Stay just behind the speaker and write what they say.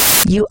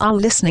You are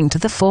listening to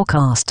the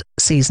FOARcast,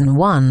 Season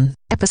 1,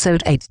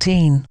 Episode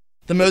 18.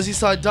 The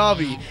Merseyside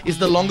derby is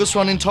the longest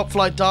running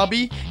top-flight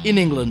derby in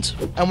England,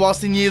 and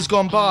whilst in years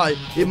gone by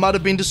it might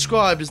have been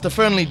described as the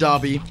friendly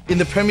derby, in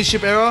the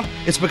Premiership era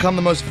it's become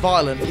the most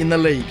violent in the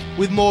league,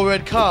 with more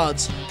red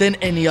cards than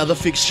any other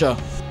fixture.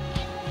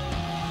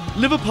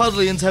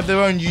 Liverpudlians have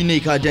their own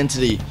unique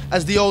identity.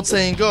 As the old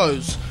saying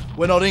goes,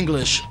 we're not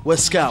English, we're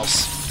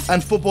Scouse.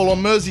 And football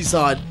on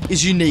Merseyside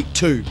is unique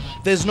too.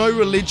 There's no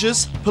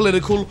religious,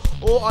 political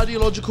or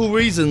ideological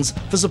reasons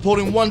for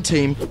supporting one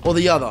team or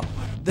the other.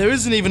 There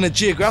isn't even a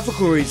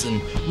geographical reason,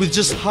 with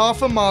just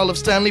half a mile of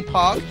Stanley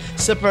Park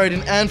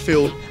separating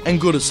Anfield and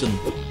Goodison.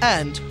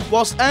 And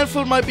whilst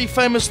Anfield might be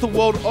famous the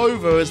world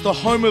over as the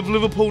home of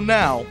Liverpool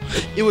now,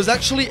 it was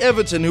actually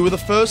Everton who were the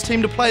first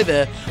team to play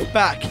there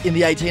back in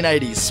the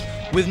 1880s.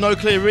 With no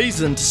clear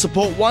reason to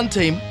support one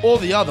team or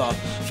the other,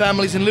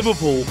 families in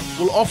Liverpool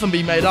will often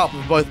be made up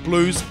of both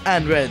Blues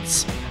and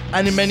Reds.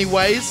 And in many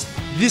ways,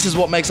 this is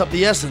what makes up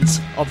the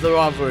essence of the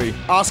rivalry.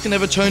 Ask an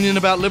Evertonian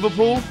about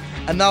Liverpool,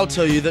 and they'll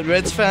tell you that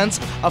Reds fans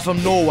are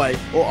from Norway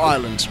or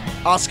Ireland.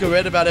 Ask a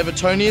Red about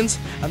Evertonians,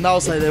 and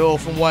they'll say they're all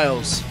from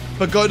Wales.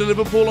 But go to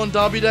Liverpool on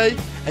Derby Day,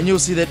 and you'll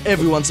see that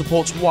everyone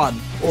supports one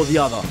or the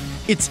other.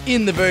 It's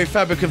in the very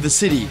fabric of the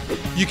city.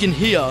 You can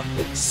hear,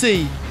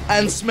 see,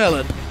 and smell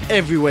it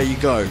everywhere you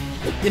go.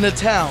 In a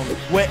town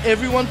where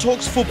everyone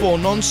talks football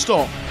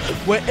non-stop,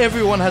 where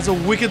everyone has a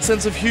wicked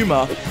sense of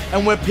humour,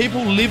 and where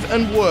people live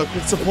and work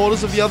with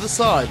supporters of the other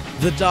side,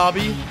 the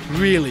derby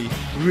really,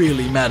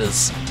 really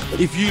matters.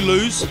 If you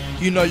lose,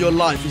 you know your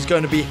life is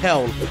going to be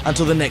hell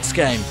until the next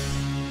game.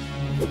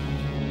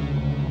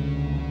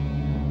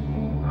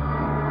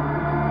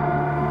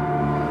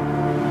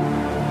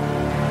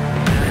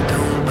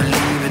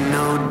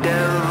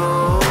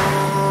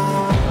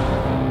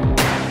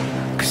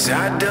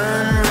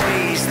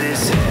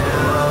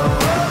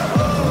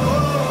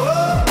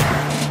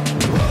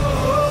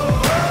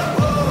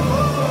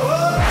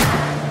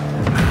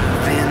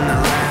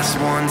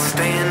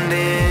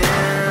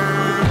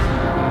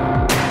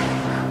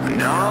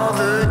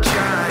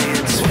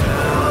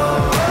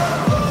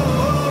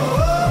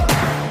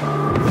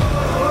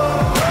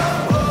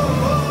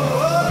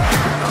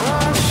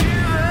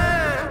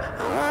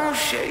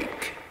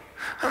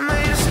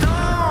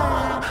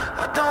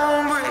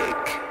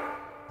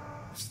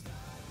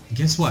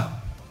 Guess what?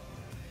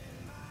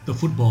 The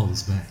football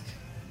is back.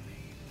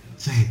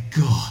 Thank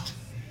God.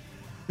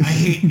 I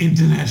hate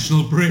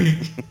international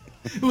break.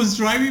 It was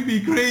driving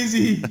me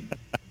crazy.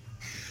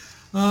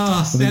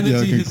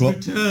 Sanity has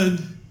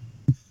returned.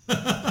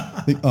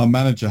 I think our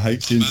manager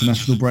hates the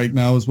international break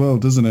now as well,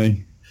 doesn't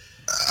he?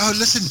 Oh,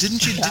 listen,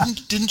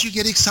 didn't you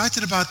get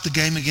excited about the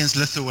game against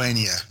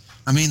Lithuania?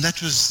 I mean, that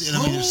was, it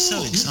was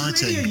so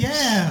exciting.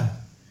 Yeah.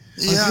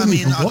 Yeah, I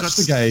mean, I got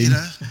the game.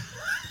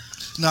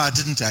 No, I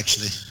didn't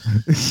actually.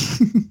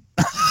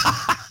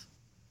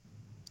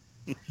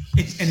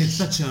 It's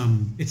such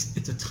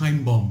it's a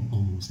time bomb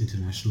almost,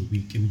 international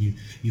week. I mean,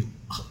 you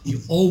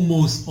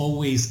almost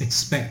always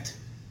expect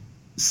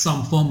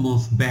some form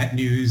of bad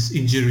news,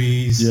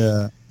 injuries.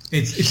 Yeah.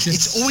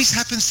 It always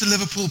happens to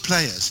Liverpool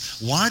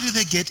players. Why do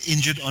they get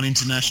injured on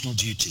international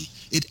duty?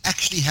 It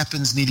actually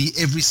happens nearly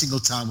every single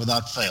time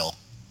without fail.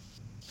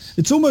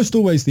 It's almost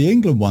always the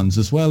England ones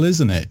as well,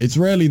 isn't it? It's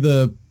rarely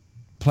the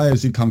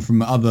players who come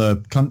from other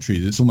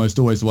countries. It's almost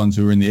always the ones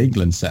who are in the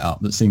England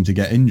setup that seem to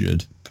get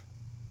injured.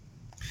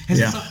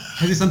 Has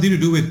it something to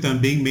do with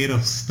being made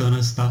of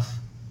sterner stuff?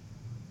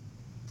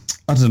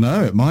 I don't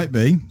know. It might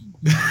be.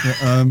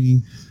 But,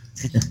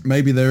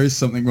 maybe there is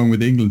something wrong with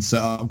the England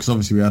setup, because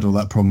obviously we had all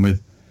that problem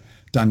with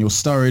Daniel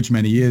Sturridge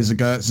many years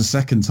ago. It's the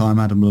second time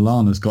Adam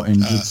Lallana's got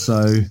injured.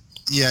 Listen,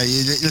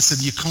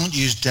 you can't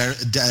use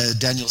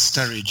Daniel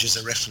Sturridge as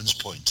a reference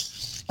point.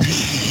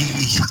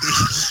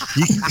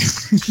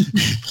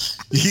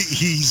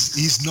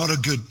 He's not a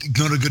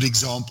good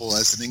example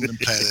as an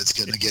England player that's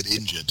going to get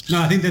injured.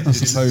 No, I think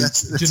that's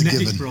a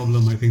genetic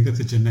problem. I think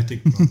that's a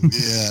genetic problem.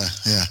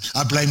 Yeah.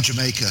 I blame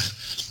Jamaica.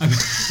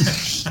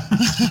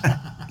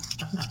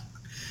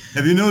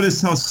 Have you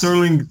noticed how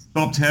Sterling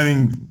stopped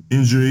having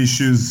injury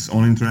issues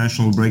on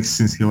international breaks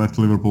since he left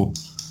Liverpool?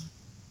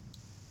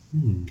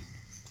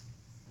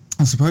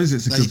 I suppose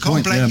it's a good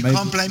point.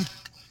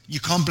 You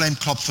can't blame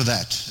Klopp for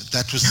that.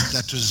 That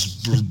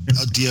was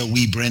dear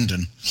wee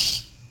Brendan.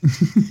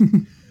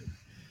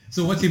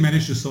 So what's he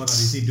managed to sort out?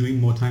 Is he doing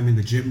more time in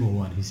the gym, or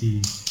what? Is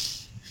he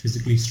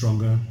physically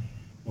stronger,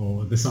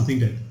 or there's something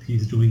that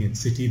he's doing at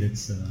City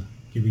that's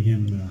giving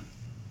him,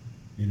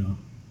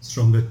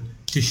 stronger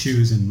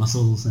tissues and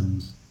muscles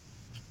and?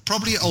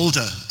 Probably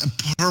older,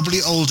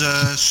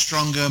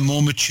 stronger,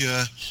 more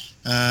mature.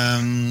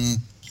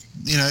 When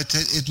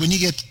you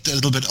get a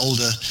little bit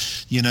older,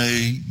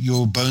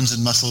 your bones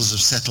and muscles have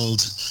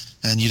settled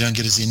and you don't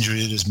get as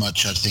injured as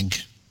much, I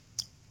think.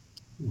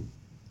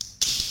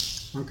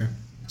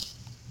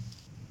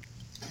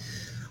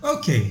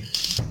 Okay.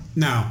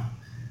 Now,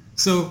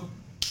 so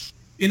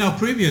in our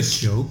previous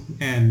show,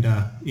 and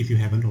if you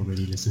haven't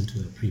already listened to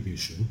the previous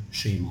show,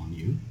 shame on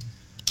you.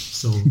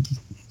 So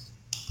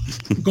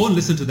go and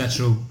listen to that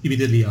show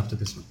immediately after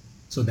this one.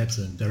 So that's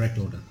a direct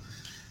order.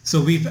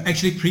 So we've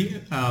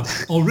actually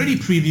already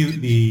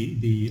previewed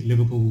the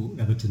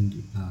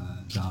Liverpool-Everton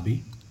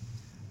derby,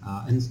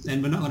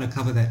 and we're not going to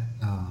cover that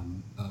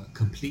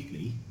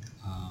completely.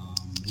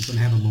 We're going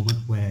to have a moment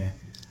where,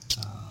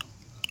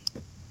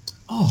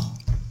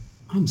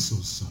 I'm so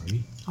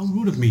sorry. How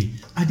rude of me.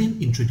 I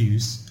didn't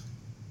introduce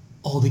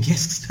all the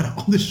guests that are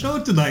on the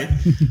show tonight.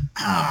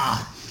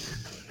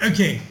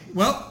 Okay.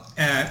 Well,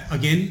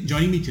 again,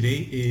 joining me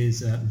today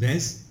is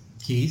Vez,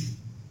 Keith,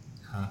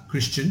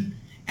 Christian,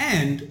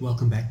 and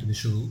welcome back to the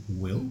show,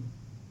 Will.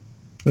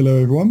 Hello,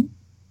 everyone.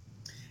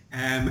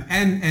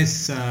 And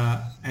as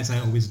I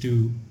always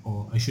do,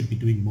 or I should be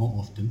doing more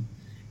often,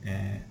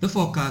 the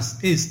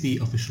FOARcast is the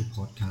official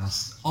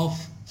podcast of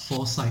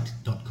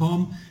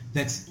FOARsite.com.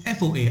 That's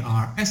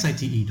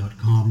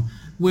FOARsite.com.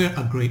 We're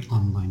a great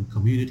online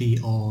community,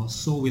 or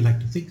so we like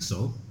to think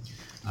so,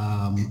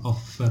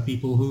 of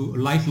people who are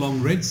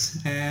lifelong Reds,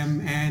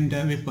 and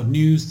we've got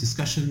news,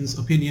 discussions,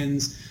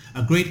 opinions,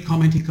 a great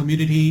commenting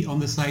community on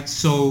the site.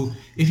 So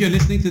if you're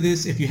listening to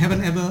this, if you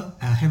haven't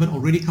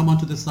already come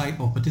onto the site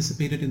or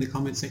participated in the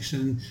comment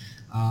section,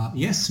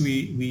 yes,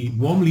 we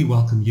warmly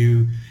welcome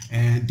you,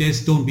 and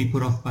just don't be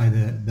put off by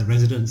the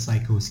resident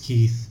psychos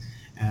Keith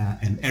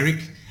and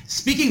Eric.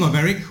 Speaking of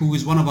Eric, who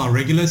is one of our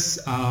regulars,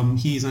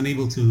 he is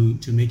unable to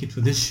make it for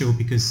this show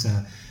because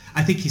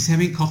I think he's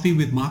having coffee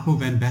with Marco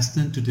van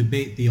Basten to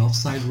debate the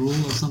offside rule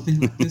or something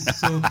like this.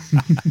 So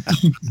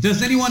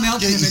does anyone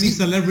else have any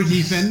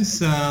celebrity friends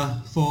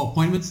for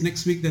appointments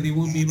next week that they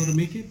won't be able to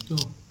make it? Or?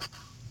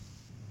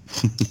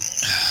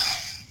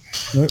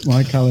 Nope,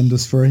 my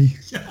calendar's free.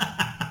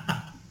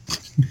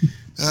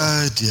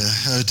 Oh dear.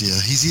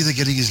 He's either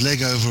getting his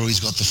leg over or he's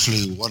got the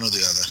flu, one or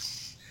the other.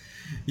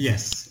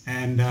 Yes,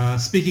 and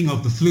speaking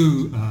of the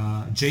flu,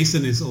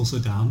 Jason is also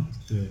down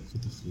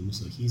with the flu,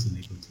 so he's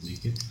unable to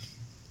make it.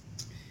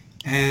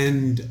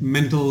 And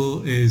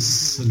Mental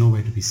is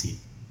nowhere to be seen.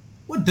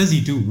 What does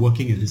he do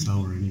working at this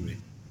hour anyway?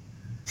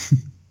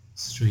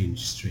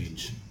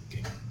 Strange.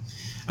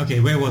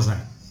 Okay, where was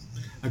I?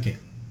 Okay,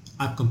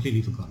 I've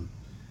completely forgotten.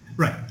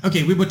 Right,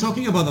 okay, we were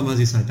talking about the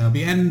Merseyside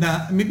derby, and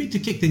maybe to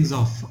kick things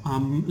off,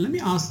 let me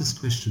ask this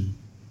question.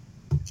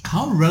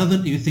 How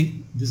relevant do you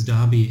think this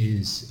derby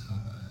is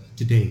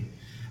today?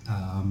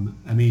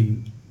 I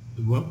mean,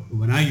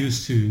 when I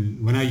used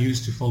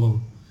to follow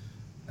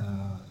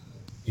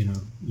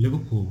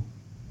Liverpool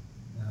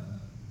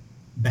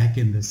back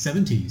in the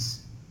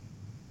 70s,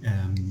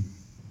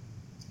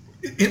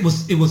 it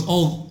was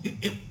all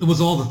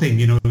the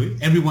thing.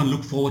 Everyone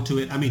looked forward to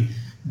it. I mean,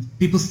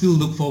 people still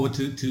look forward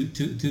to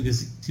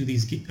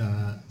these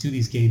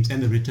games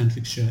and the return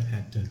fixture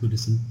at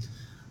Goodison.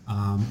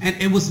 And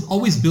it was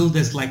always billed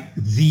as like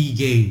the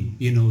game,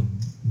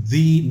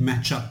 the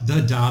matchup,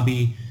 the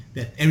derby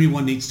that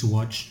everyone needs to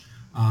watch.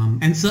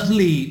 And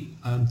certainly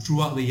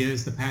throughout the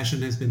years, the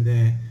passion has been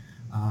there,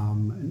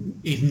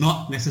 if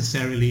not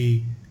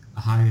necessarily a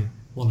high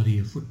quality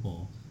of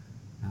football.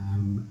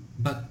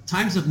 But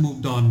times have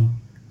moved on.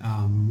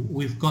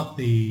 We've got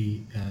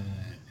the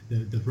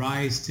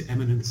rise to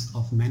eminence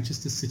of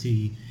Manchester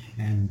City,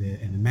 and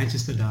the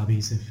Manchester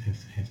derbies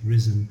have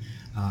risen.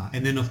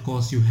 And then, of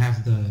course, you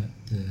have the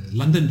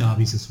London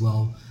derbies as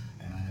well,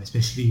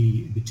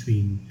 especially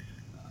between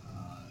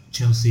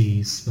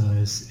Chelsea,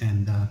 Spurs,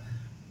 and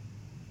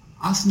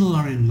Arsenal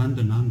are in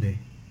London, aren't they?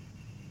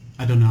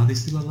 I don't know. Are they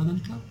still a London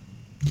club?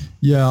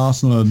 Yeah,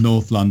 Arsenal are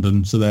North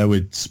London, so they're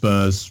with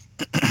Spurs.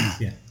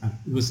 Yeah,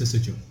 it was just a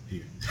joke.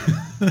 Anyway.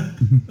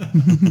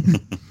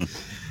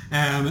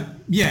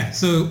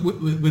 So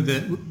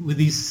with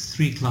these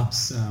three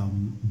clubs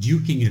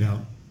duking it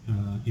out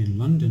in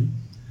London,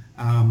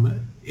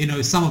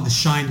 some of the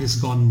shine has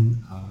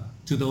gone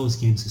to those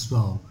games as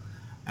well.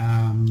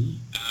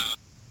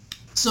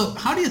 So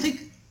how do you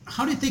think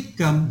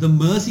the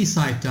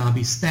Merseyside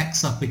derby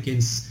stacks up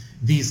against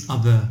these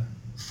other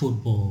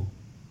football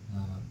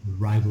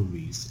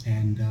rivalries?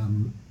 And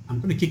I'm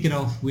going to kick it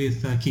off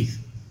with Keith.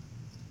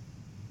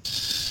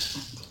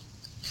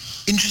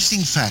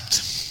 Interesting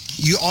fact.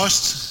 You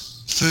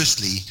asked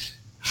firstly,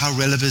 how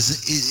relevant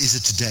is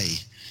it today?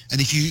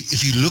 And if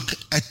you look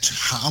at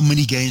how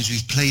many games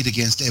we've played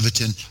against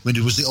Everton when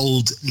it was the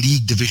old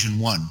League Division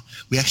 1,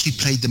 we actually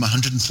played them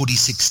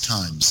 146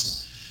 times.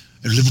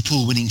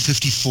 Liverpool winning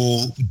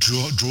 54,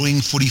 drawing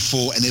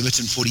 44, and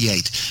Everton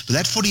 48. But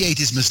that 48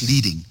 is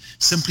misleading,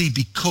 simply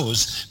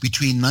because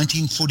between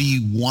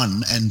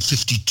 1941 and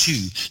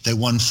 52, they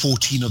won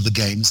 14 of the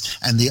games,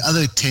 and the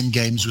other 10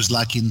 games was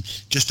like in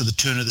just at the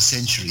turn of the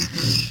century.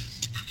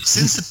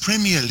 Since the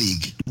Premier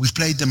League, we've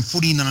played them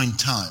 49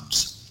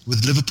 times,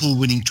 with Liverpool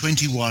winning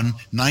 21,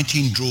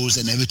 19 draws,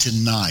 and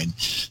Everton 9.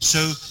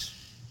 So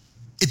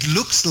it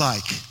looks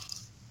like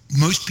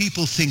most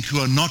people who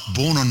are not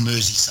born on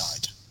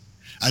Merseyside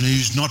and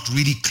who's not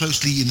really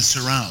closely in the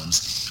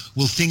surrounds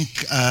will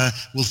think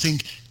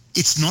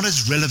it's not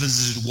as relevant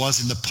as it was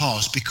in the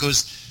past,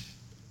 because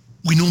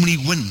we normally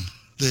win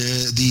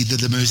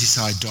the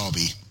Merseyside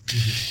derby.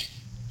 Mm-hmm.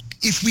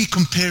 if we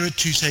compare it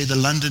to, say, the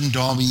London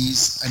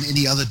derbies and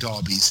any other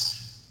derbies,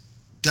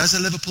 does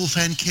a Liverpool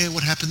fan care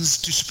what happens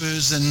to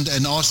Spurs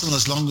and Arsenal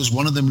as long as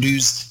one of them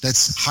lose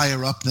that's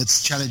higher up,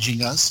 that's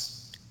challenging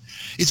us?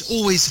 It's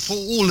always, for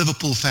all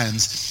Liverpool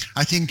fans,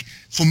 I think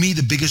for me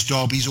the biggest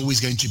derby is always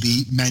going to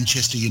be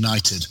Manchester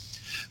United.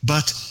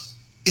 But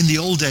in the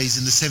old days,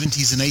 in the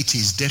 70s and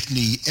 80s,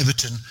 definitely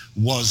Everton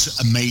was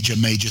a major,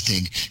 major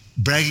thing.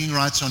 Bragging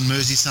rights on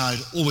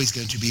Merseyside, always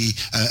going to be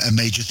a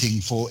major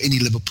thing for any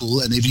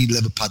Liverpool and every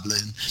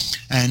Liverpudlian.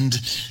 And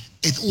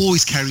it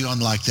always carry on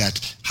like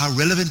that. How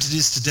relevant it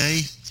is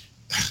today,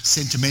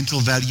 sentimental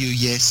value,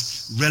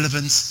 yes.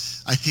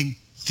 Relevance, I think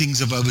things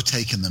have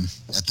overtaken them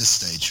at this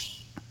stage.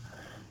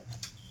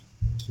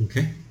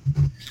 Okay.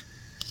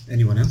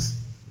 Anyone else?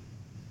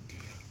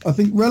 I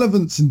think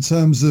relevance in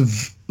terms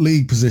of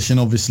league position,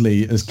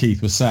 obviously, as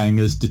Keith was saying,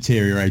 has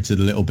deteriorated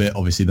a little bit.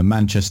 Obviously, the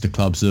Manchester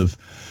clubs have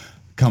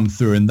come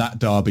through, and that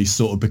derby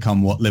sort of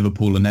become what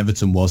Liverpool and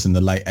Everton was in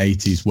the late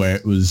 80s, where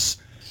it was,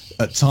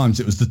 at times,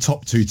 it was the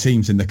top two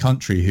teams in the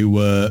country who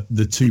were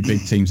the two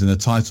big teams in the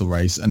title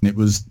race, and it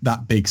was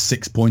that big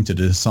six-pointer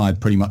to decide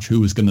pretty much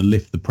who was going to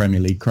lift the Premier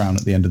League crown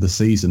at the end of the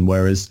season,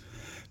 whereas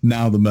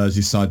now the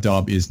Merseyside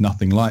derby is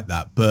nothing like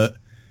that. But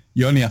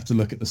you only have to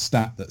look at the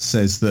stat that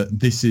says that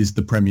this is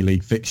the Premier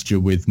League fixture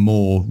with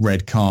more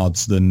red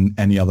cards than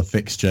any other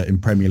fixture in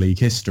Premier League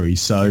history.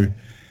 So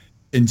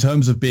in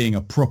terms of being a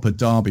proper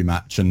derby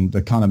match and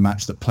the kind of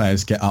match that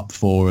players get up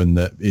for and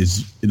that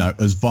is, you know,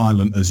 as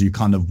violent as you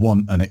kind of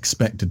want and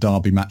expect a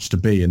derby match to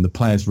be, and the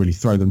players really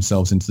throw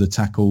themselves into the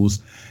tackles,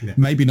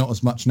 maybe not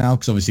as much now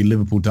because obviously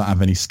Liverpool don't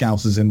have any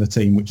Scousers in the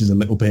team, which is a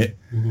little bit,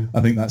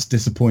 I think that's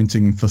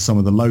disappointing for some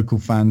of the local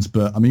fans.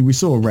 But I mean, we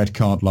saw a red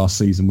card last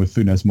season with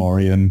Funes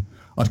Mori, and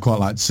I'd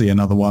quite like to see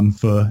another one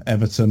for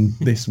Everton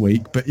this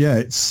week. But yeah,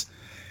 it's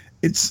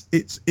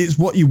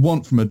what you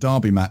want from a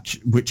derby match,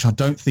 which I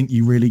don't think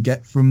you really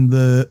get from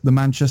the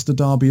Manchester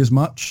derby as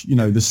much. You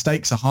know, the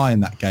stakes are high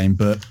in that game,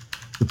 but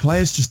the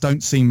players just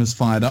don't seem as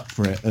fired up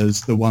for it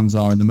as the ones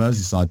are in the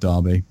Merseyside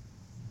derby.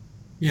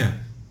 Yeah.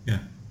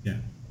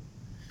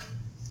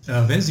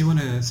 Vez, you want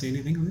to say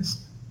anything on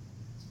this?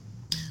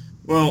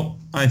 Well,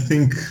 I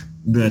think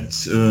that,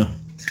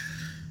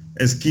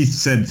 as Keith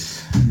said,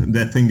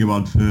 that thing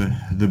about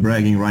the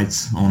bragging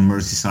rights on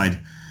Merseyside,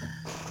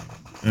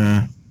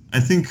 I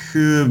think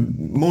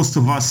most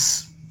of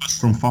us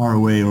from far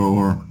away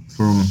or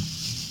from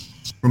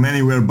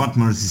anywhere but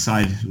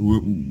Merseyside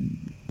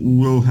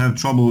will have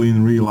trouble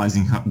in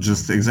realizing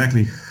just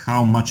exactly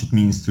how much it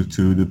means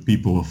to the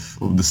people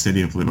of the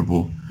city of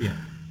Liverpool. Yeah.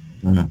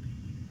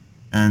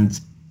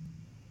 And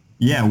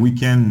yeah, we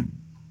can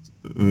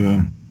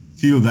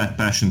feel that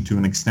passion to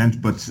an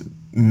extent, but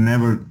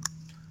never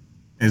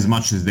as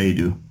much as they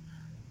do.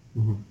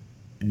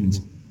 And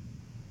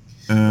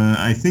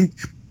I think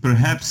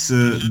perhaps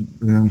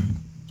the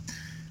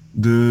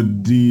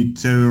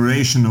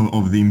deterioration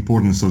of the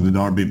importance of the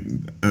derby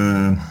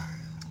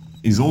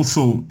is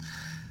also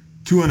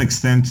to an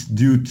extent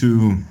due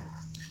to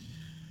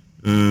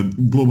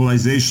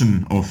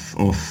globalization of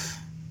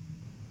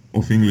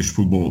English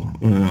football,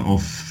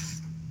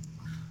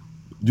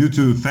 due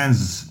to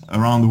fans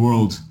around the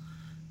world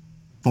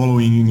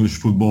following English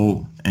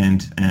football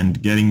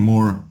and getting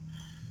more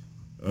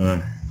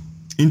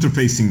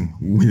interfacing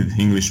with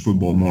English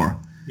football more.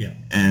 Yeah.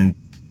 And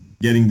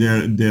getting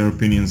their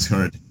opinions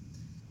heard.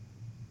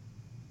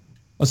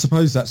 I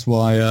suppose that's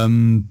why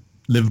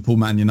Liverpool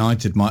Man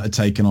United might have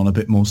taken on a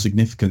bit more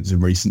significance in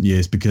recent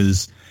years,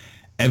 because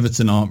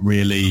Everton aren't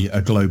really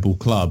a global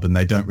club and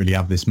they don't really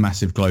have this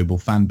massive global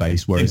fan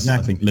base, whereas I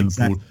think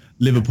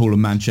Liverpool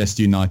and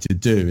Manchester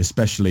United do,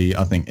 especially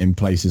I think in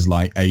places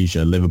like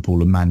Asia.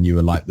 Liverpool and Man U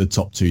are like the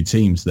top two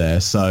teams there.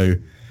 So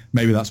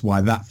maybe that's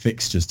why that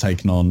fixture's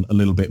taken on a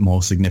little bit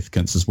more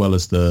significance, as well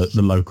as the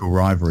local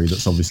rivalry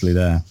that's obviously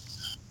there.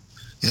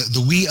 Yeah,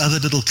 the wee other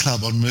little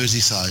club on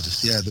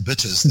Merseyside, yeah, the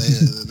Bitters,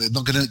 they're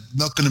not going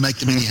to make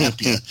them any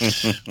happier.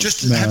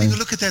 Just having a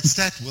look at that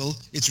stat, Will,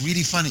 it's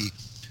really funny.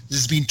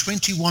 There's been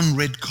 21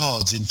 red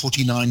cards in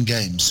 49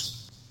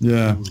 games.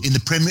 Yeah. In the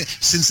Premier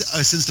since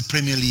the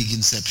Premier League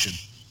inception.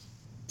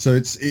 So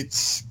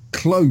it's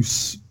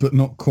close, but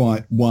not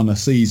quite one a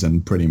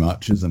season, pretty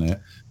much, isn't it?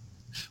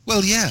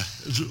 Well, yeah,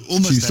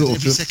 almost So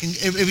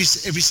that.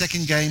 Every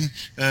second game,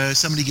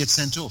 somebody gets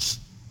sent off.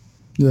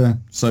 Yeah.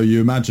 So you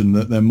imagine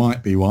that there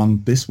might be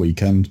one this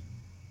weekend.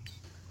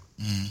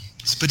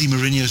 It's pity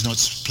Mourinho's not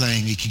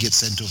playing; he could get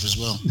sent off as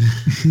well.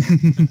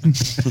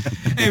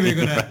 Hey, we're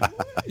gonna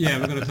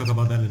talk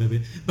about that a little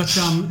bit. But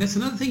there's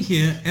another thing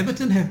here.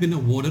 Everton have been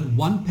awarded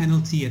one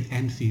penalty at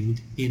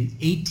Anfield in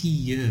 80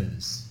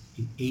 years.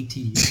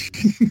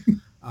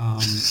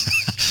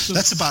 So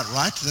that's about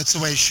right. That's the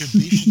way it should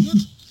be,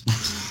 shouldn't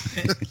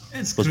it?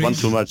 It's was crazy. one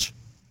too much.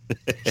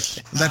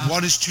 That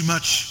one is too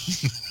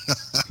much.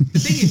 The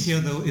thing is here,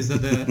 though, is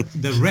that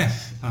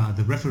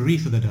the referee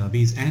for the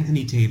derby is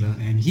Anthony Taylor,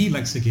 and he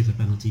likes to give a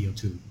penalty or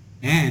two.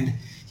 And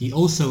he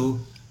also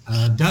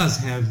does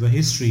have a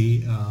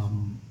history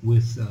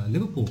with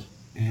Liverpool.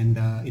 And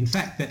in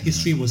fact, that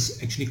history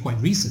was actually quite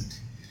recent.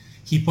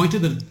 He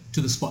pointed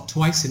to the spot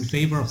twice in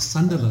favour of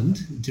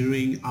Sunderland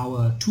during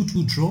our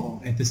 2-2 draw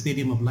at the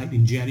Stadium of Light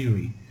in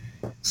January.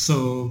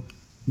 So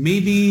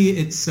maybe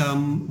it's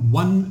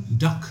one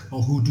duck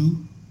or hoodoo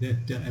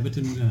that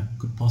Everton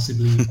could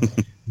possibly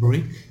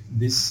break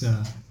this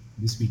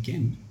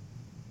weekend.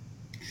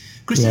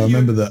 Christian, I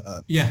remember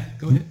that. Yeah,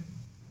 go ahead.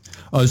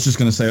 I was just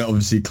going to say,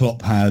 obviously,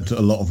 Klopp had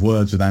a lot of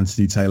words with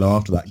Anthony Taylor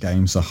after that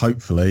game, so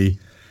hopefully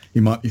he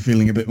might be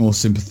feeling a bit more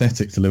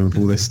sympathetic to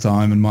Liverpool this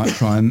time and might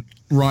try and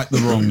right the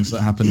wrongs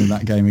that happened in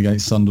that game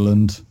against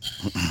Sunderland.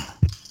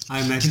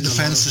 I imagine the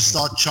fans to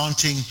start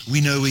chanting,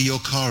 "We know where your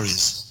car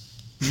is."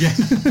 Yeah.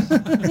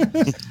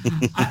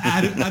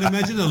 I'd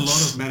imagine a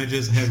lot of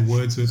managers had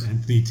words with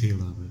Anthony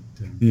Taylor,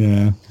 but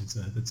yeah,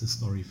 that's a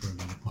story for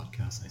another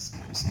podcast, I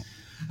suppose.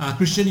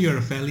 Christian, you're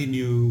a fairly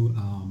new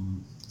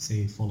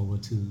follower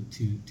to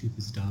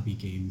this derby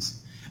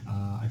games.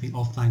 I think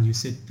offline you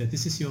said that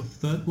this is your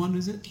third one,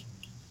 is it?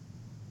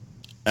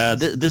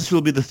 This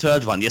will be the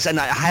third one, yes, and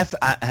I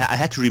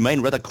had to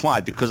remain rather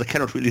quiet because I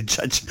cannot really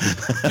judge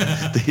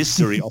the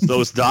history of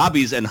those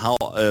derbies and how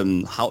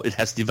it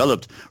has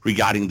developed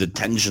regarding the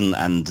tension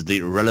and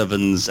the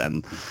relevance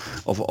and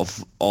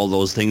of all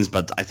those things.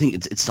 But I think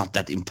it's not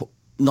that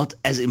not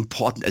as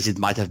important as it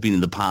might have been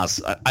in the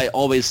past. I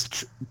always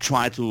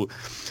try to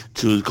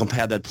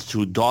compare that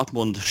to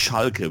Dortmund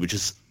Schalke, which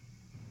is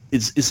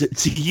it's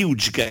a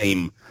huge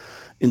game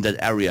in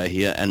that area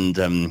here, and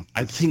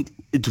I think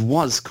it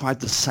was quite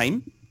the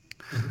same,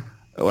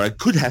 or it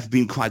could have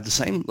been quite the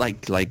same,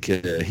 like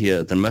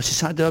here the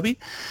Merseyside derby.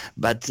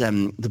 But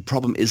the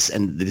problem is,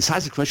 and the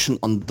decisive question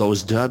on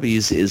those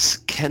derbies is,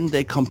 can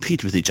they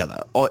compete with each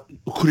other, or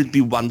could it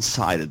be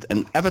one-sided?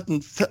 And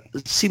Everton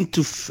seemed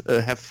to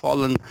have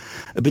fallen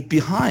a bit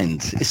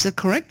behind. Is that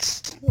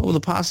correct? In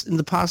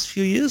the past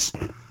few years?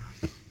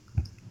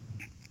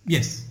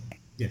 Yes.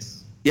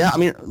 Yeah, I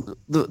mean,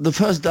 the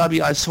first derby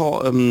I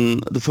saw,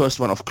 the first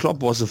one of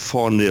Klopp, was a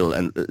 4-0,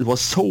 and it was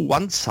so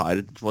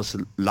one-sided, it was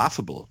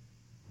laughable.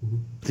 Mm-hmm.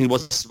 I think it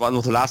was one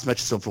of the last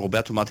matches of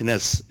Roberto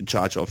Martinez in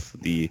charge of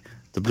the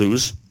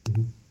Blues.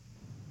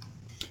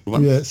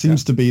 Mm-hmm. Yeah, it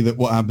seems to be that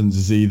what happens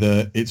is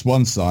either it's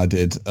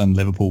one-sided and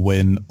Liverpool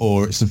win,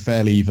 or it's a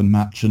fairly even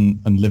match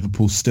and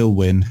Liverpool still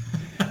win,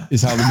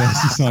 is how the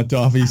Merseyside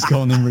derby's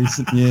gone in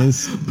recent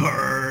years.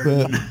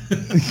 Burn!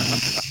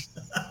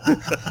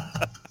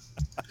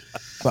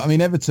 But I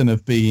mean, Everton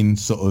have been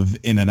sort of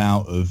in and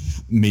out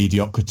of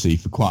mediocrity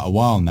for quite a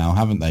while now,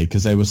 haven't they?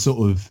 Because they were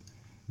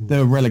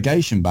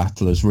relegation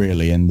battlers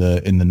really in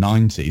the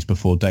 90s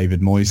before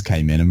David Moyes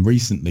came in, and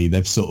recently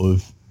this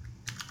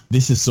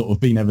has sort of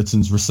been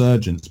Everton's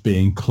resurgence,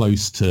 being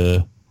close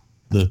to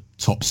the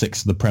top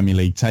 6 of the Premier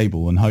League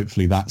table, and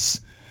hopefully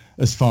that's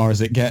as far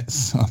as it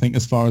gets, I think,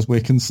 as far as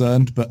we're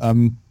concerned. But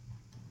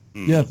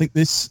yeah, I think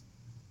this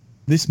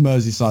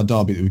Merseyside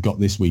derby that we've got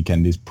this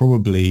weekend is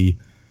probably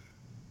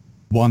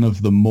one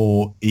of the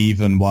more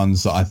even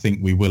ones that I think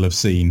we will have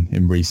seen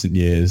in recent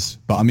years.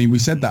 But I mean, we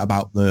said that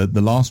about the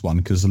last one,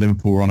 because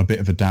Liverpool were on a bit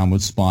of a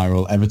downward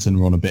spiral, Everton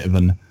were on a bit of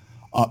an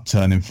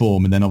upturn in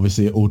form, and then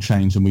obviously it all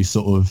changed and we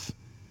sort of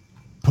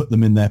put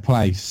them in their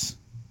place.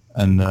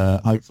 And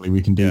hopefully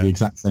we can do the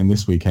exact same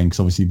this weekend,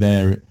 because obviously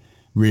they're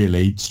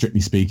really,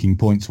 strictly speaking,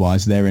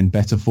 points-wise, they're in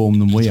better form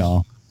than we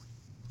are.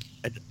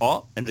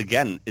 And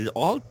again, it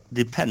all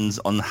depends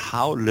on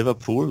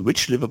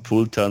which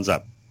Liverpool turns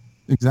up.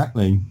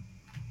 Exactly.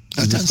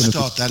 Don't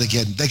start that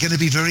again. They're going to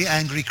be very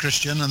angry,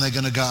 Christian, and they're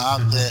going to go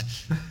out there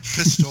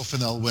pissed off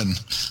and they'll win.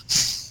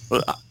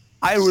 Well,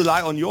 I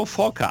rely on your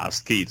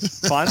forecast,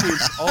 Keith. Finally,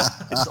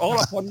 it's all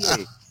upon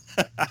you.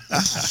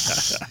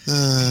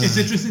 It's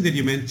interesting that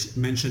you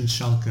mentioned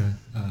Schalke,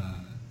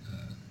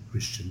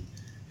 Christian.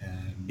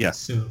 Yes.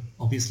 So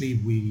obviously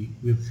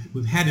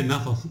we've had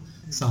enough of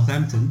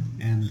Southampton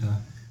and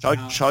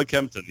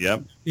Schalkehampton, yeah.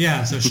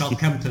 Yeah, so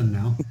Schalkehampton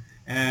now.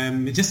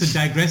 Just to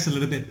digress a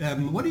little bit,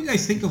 what do you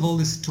guys think of all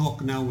this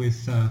talk now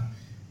with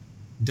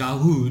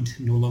Dahoud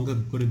no longer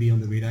going to be on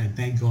the radar? And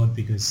thank God,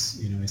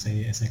 because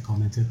as I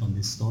commented on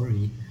this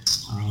story,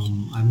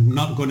 I'm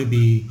not going to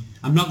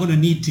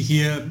need to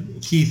hear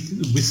Keith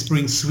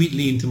whispering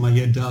sweetly into my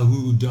ear,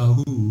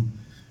 Dahoud,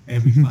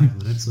 every 5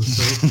 minutes or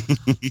so.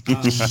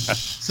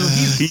 So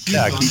he's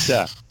gone.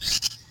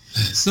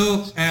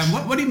 So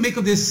what do you make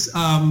of this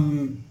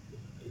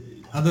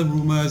other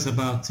rumors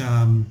about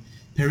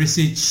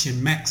Perisic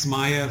and Max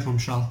Meyer from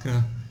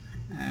Schalke?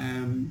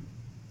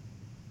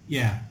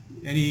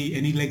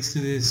 Any legs to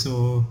this,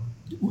 or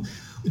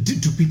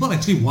do people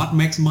actually want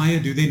Max Meyer?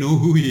 Do they know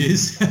who he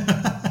is?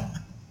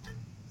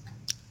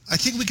 I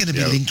think we're going to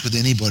be linked with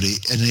anybody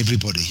and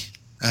everybody,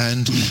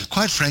 and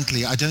quite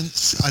frankly, I don't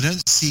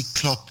see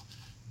Klopp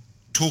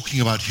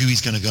talking about who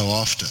he's going to go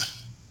after.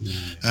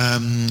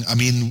 I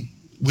mean,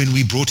 when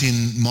we brought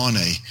in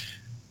Mane,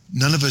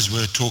 none of us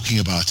were talking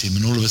about him,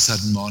 and all of a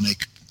sudden Mane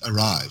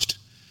arrived.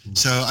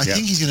 So I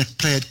think he's going to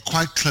play it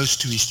quite close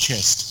to his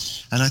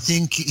chest, and I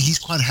think he's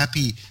quite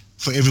happy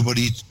for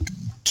everybody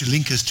to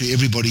link us to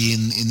everybody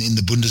in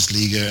the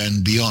Bundesliga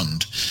and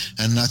beyond.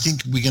 And I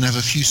think we're going to have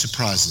a few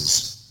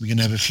surprises.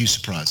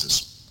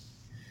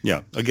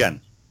 Yeah,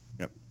 again.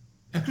 Yeah.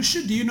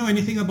 Christian, do you know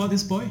anything about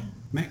this boy,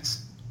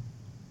 Max?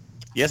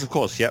 Yes, of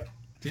course. Yeah.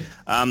 Yeah.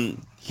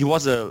 He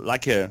was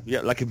like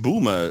a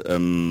boomer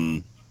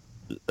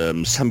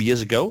some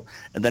years ago,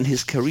 and then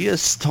his career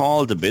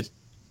stalled a bit.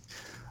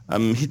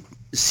 He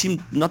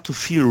seemed not to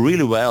feel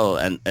really well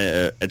at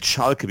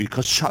Schalke,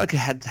 because Schalke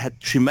had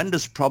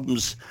tremendous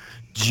problems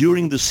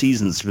during the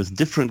seasons with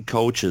different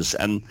coaches,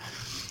 and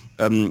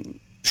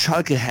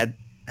Schalke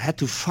had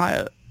to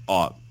fire,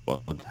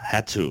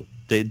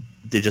 they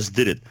just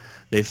did it.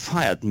 They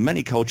fired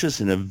many coaches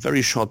in a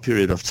very short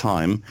period of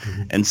time,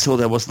 and so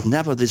there was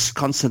never this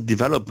constant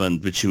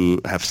development which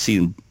you have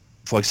seen,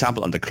 for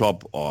example, under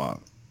Klopp or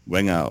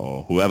Wenger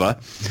or whoever.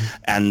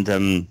 And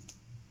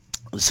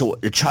so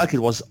Schalke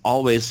was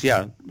always,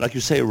 like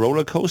you say, a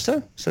roller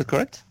coaster. Is that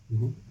correct?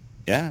 Mm-hmm.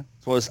 Yeah.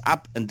 It was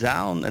up and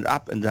down and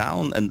up and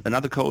down, and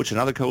another coach.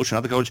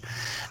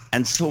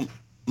 And so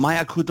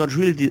Meyer could not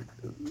really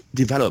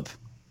develop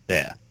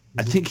there. Mm-hmm.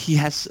 I think he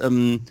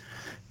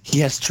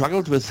has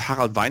struggled with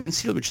Harald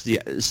Weinziel, which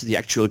is the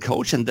actual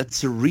coach, and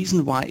that's the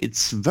reason why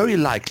it's very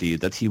likely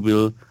that he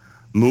will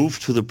move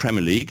to the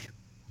Premier League.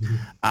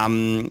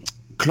 Mm-hmm.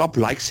 Klopp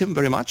likes him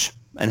very much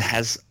and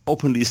has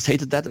openly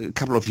stated that a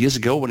couple of years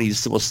ago when he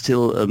was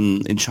still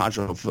in charge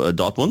of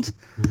Dortmund,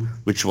 mm-hmm.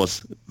 which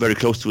was very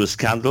close to a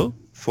scandal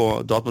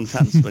for Dortmund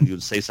fans when you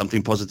say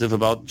something positive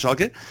about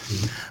Schalke,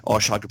 mm-hmm. or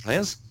Schalke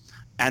players.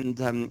 And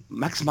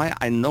Max Meyer,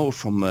 I know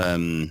from,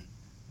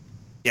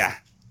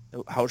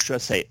 how should I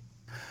say,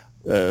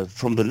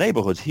 from the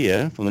neighborhood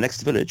here, from the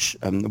next village,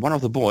 one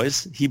of the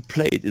boys, he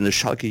played in the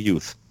Schalke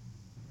youth.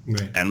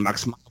 Right. And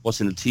Max Meyer was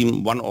in the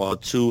team 1 or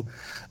 2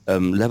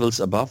 levels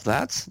above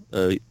that,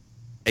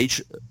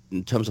 age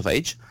in terms of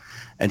age.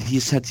 And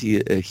he said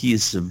he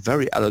is a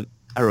very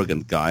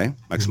arrogant guy,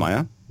 Max mm-hmm.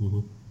 Meyer.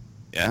 Mm-hmm.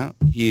 Yeah,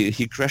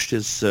 he crashed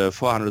his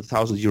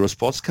 400,000 euro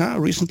sports car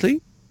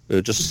recently,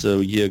 just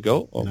a year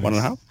ago or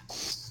Nice. 1.5.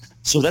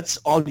 So that's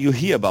all you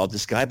hear about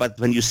this guy. But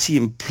when you see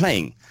him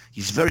playing,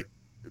 he's very...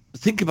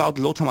 Think about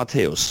Lothar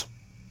Matthäus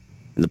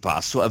in the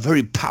past. So a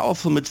very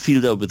powerful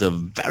midfielder with a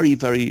very,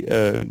 very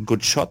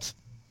good shot.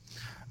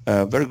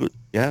 Very good,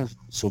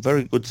 so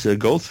very good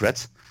goal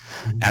threat.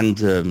 Mm-hmm.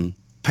 And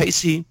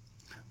pacey,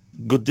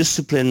 good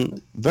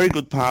discipline, very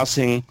good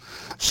passing.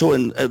 So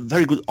a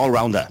very good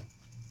all-rounder.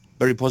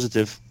 Very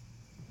positive.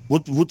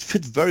 Would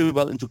fit very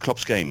well into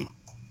Klopp's game.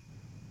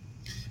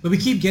 But we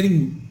keep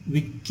getting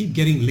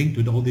linked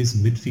with all these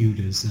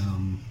midfielders.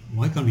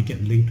 Why can't we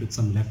get linked with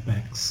some left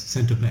backs,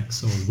 centre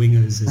backs, or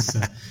wingers? As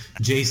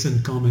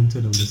Jason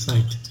commented on the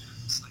site.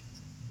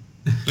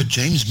 But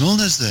James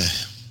Milner's there.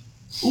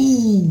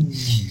 Ooh.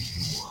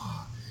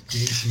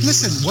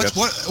 Listen,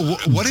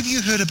 what have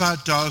you heard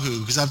about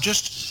Dahu? Because I've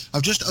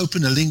just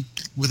opened a link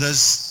with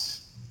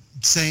us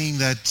saying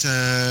that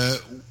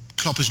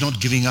Klopp is not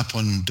giving up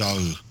on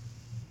Dahu,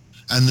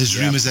 and there's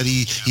rumours that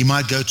he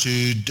might go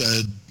to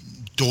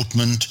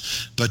Dortmund,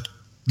 but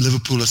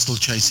Liverpool are still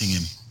chasing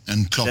him,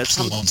 and Klopp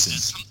still wants him.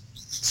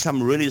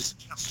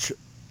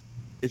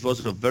 It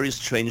was a very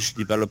strange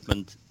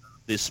development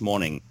this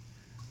morning.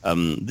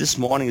 This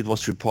morning it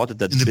was reported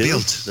that in the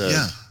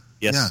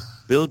Bild,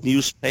 Bild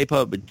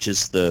newspaper, which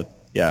is the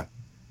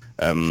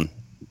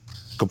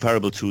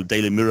comparable to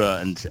Daily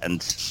Mirror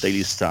and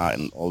Daily Star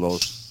and all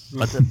those,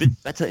 but a bit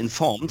better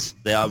informed.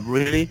 They are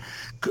really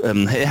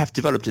they have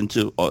developed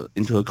into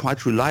a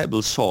quite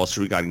reliable source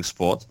regarding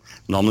sport.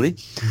 Normally,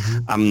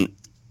 mm-hmm.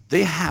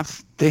 They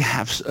have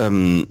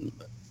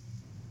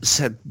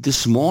said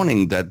this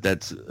morning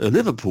that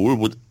Liverpool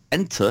would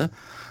enter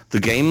the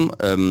game,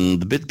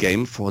 the bid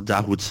game for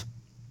Dahoud,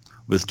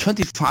 with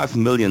 25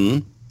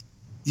 million.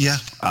 Yeah,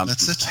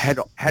 that's it.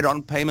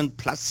 Head-on payment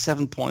plus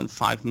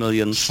 7.5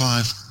 million.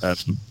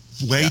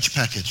 Wage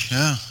package.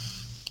 Yeah.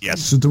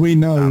 Yes. So do we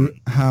know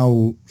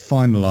how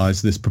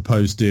finalised this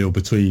proposed deal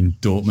between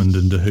Dortmund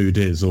and Dahoud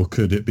is, or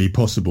could it be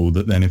possible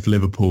that then if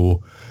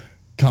Liverpool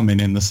come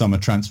in the summer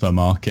transfer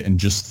market and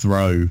just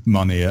throw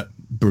money at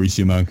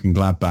Borussia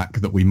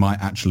Mönchengladbach, that we might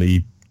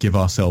actually give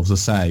ourselves a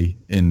say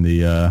in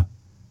the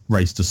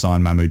race to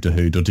sign Mahmoud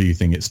Dahoud, or do you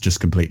think it's just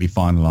completely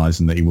finalised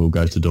and that he will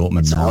go to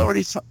Dortmund now?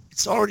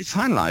 It's already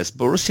finalised.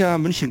 Borussia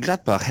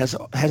Mönchengladbach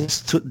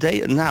has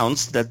today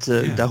announced that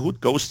Dahoud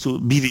goes to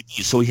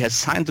BVB, so he has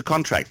signed the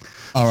contract.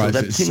 All right,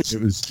 so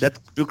that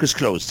book is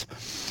closed.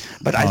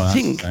 But I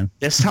think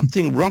there's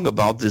something wrong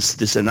about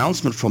this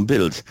announcement from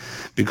Bild,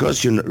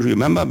 because you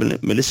remember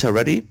Melissa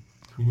Reddy.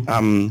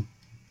 Mm-hmm.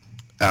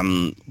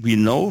 We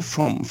know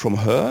from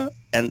her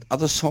and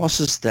other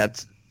sources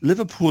that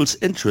Liverpool's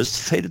interest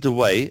faded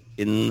away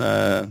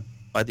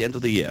by the end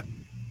of the year.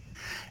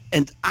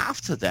 And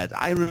after that,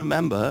 I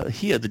remember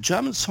here the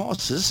German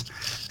sources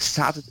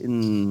started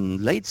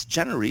in late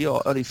January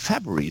or early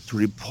February to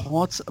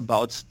report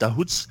about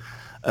Dahoud's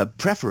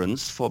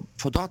preference for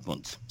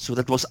Dortmund. So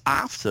that was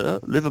after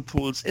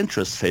Liverpool's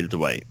interest faded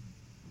away,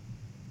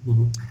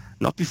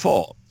 not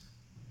before.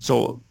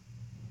 So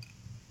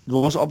it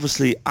was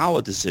obviously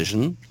our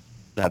decision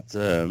that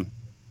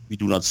we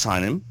do not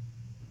sign him,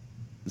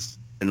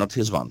 and not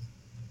his one.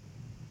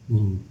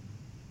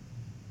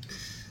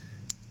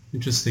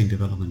 Interesting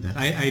development. That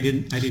I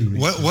didn't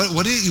read.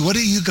 What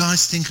do you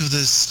guys think of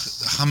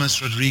this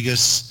James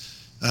Rodriguez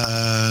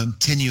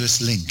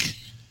tenuous link?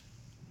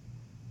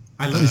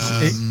 I love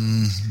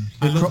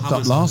it cropped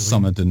up last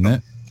summer, didn't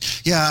it?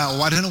 Yeah,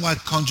 well, I don't know why I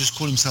can't just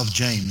call himself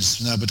James.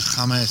 No, but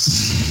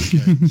James.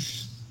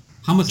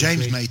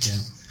 James, mate.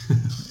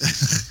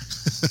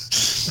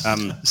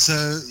 So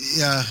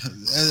yeah,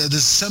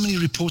 there's so many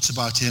reports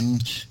about him.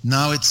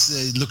 Now it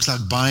looks like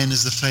Bayern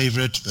is the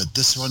favourite, but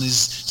this one is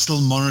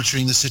still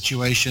monitoring the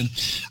situation.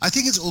 I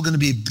think it's all going to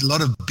be a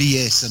lot of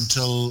BS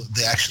until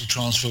the actual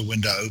transfer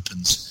window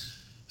opens.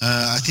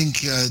 I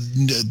think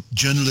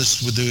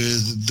journalists with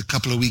the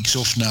couple of weeks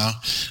off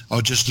now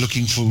are just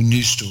looking for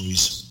news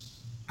stories.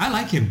 I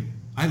like him.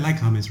 I like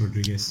James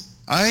Rodriguez.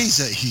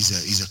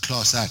 He's a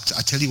class act.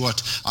 I tell you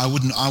what, I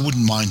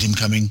wouldn't mind him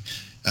coming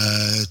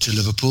to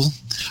Liverpool.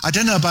 I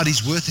don't know about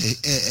his work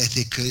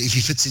ethic, if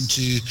he fits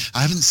into.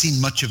 I haven't seen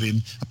much of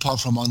him apart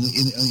from in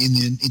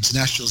the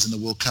internationals and the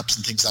World Cups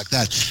and things like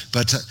that.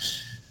 But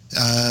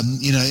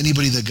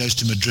anybody that goes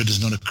to Madrid is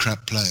not a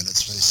crap player.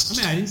 Let's face it.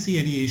 I mean, I didn't see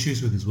any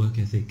issues with his work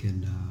ethic,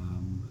 and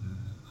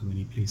when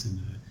he plays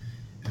in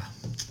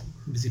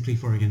who does he play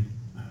for again?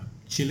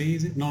 Chile,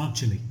 is it? No, not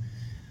Chile.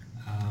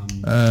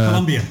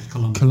 Colombia.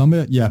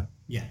 Yeah.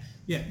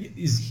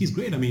 He's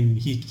great. I mean,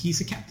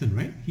 he's a captain,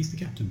 right? He's the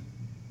captain.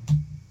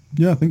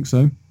 Yeah, I think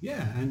so.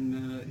 Yeah,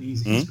 and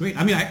he's great.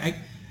 I mean,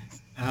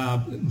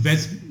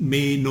 Vez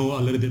may know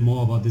a little bit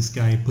more about this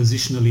guy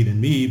positionally than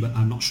me, but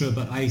I'm not sure.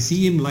 But I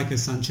see him like a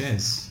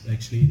Sanchez,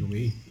 actually, in a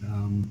way.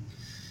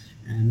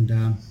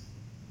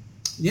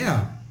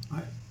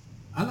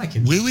 I like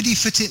him. Where would he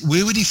fit in?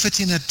 Where would he fit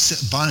in at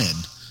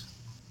Bayern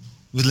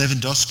with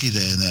Lewandowski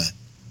there and there?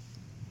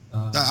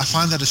 I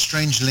find that a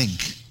strange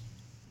link.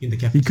 In the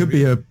he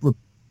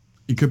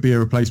could be a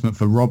replacement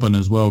for Robben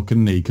as well,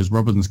 couldn't he? Because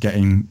Robben's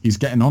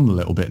getting on a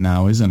little bit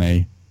now, isn't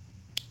he?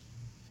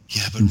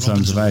 Yeah, but in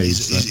terms of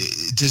age.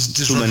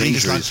 Does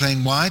Rodriguez like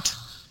playing wide?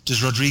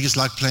 Does Rodriguez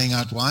like playing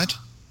out wide?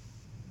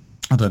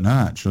 I don't know,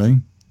 actually.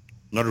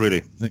 Not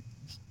really.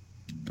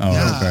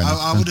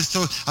 I would have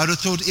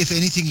thought if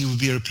anything he would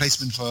be a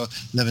replacement for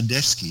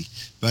Lewandowski,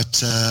 but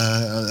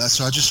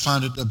so I just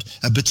found it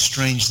a bit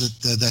strange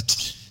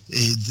that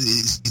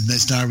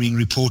it's now being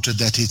reported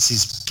that it's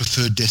his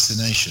preferred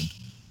destination.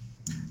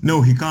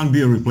 No, he can't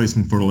be a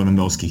replacement for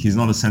Lewandowski. He's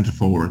not a centre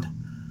forward.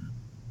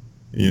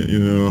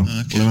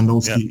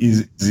 Lewandowski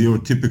is your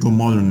typical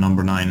modern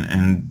number 9,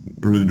 and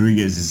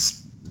Rodriguez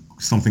is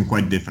something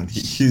quite different.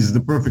 He's the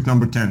perfect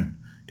number 10,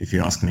 if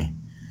you ask me.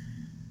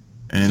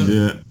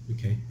 And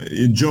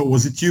Joe,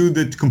 was it you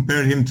that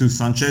compared him to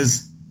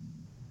Sanchez?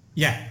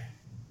 Yeah.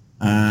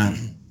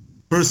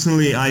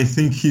 Personally, I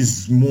think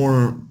he's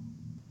more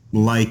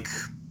like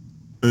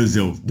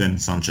Özil than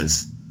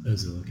Sanchez.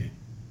 Özil, okay.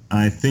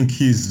 I think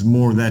he's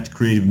more that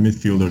creative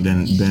midfielder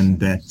than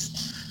that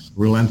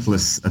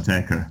relentless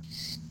attacker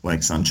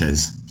like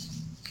Sanchez.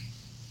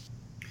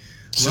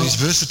 So he's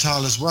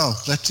versatile as well.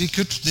 That he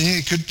could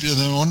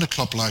no wonder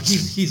Klopp likes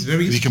him. He's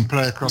very. He can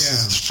play across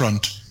the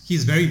front.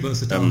 He's very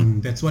versatile.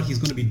 And that's what he's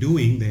going to be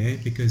doing there,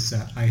 because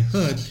I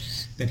heard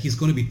that he's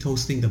going to be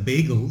toasting the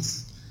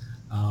bagels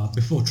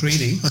before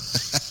training.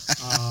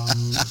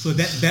 So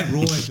that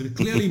role has been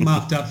clearly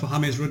marked out for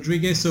James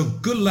Rodriguez. So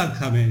good luck,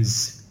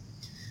 James.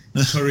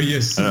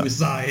 Career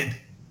suicide.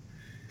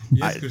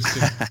 Yes,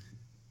 Christian.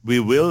 We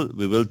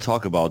will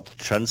talk about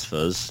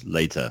transfers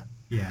later.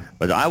 Yeah.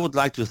 But I would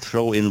like to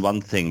throw in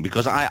one thing,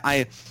 because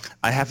I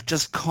have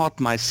just caught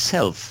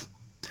myself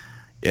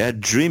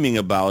dreaming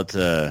about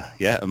a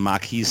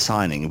marquee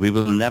signing. We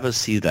will never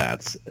see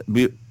that.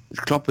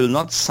 Klopp will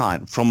not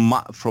sign, from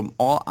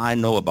all I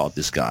know about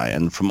this guy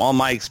and from all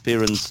my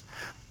experience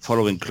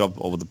following Klopp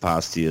over the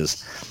past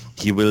years,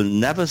 he will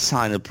never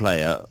sign a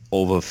player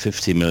over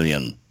 50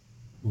 million.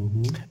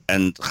 Mm-hmm.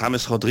 And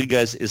James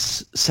Rodriguez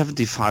is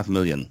 75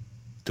 million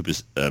to be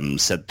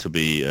said to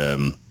be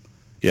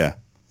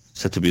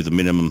the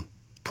minimum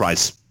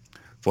price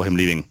for him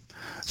leaving.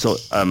 So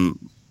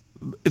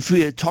if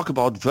we talk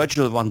about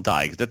Virgil van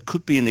Dijk, that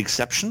could be an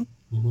exception.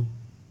 Mm-hmm.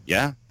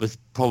 Yeah, with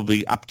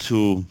probably up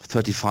to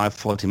 35,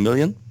 40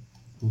 million.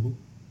 Mm-hmm.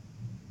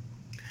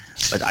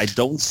 But I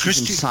don't see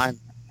him sign.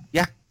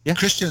 Yeah.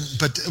 Christian,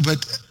 but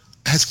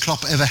has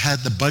Klopp ever had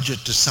the budget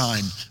to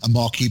sign a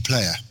marquee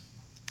player?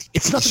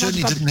 It's not. He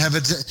certainly didn't have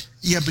it.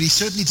 Yeah, but he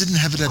certainly didn't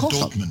have it at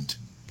Dortmund.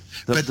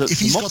 But if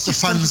he's got the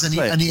funds and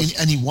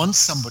he wants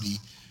somebody,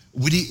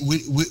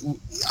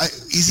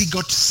 is he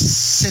got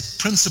set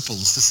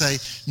principles to say,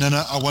 no,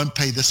 I won't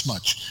pay this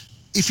much?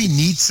 If he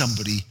needs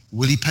somebody,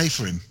 will he pay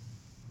for him?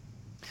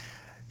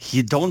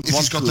 He don't if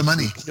want he's got to the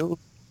money.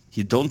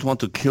 He don't want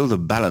to kill the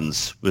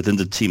balance within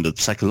the team, the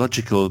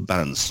psychological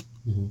balance.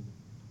 Mm-hmm.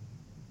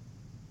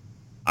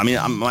 I mean,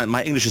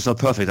 my English is not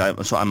perfect,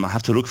 so I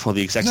have to look for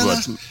the exact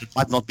words. It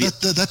might not be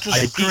that was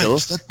ideal,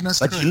 correct. That's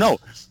but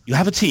correct. you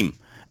have a team,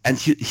 and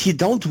he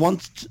don't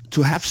want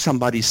to have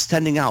somebody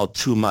standing out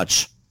too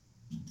much.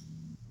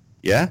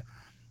 Yeah,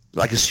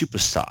 like a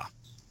superstar,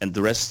 and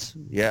the rest.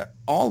 Yeah,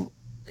 all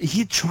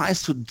he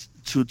tries to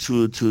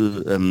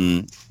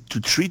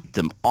treat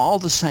them all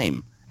the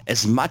same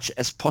as much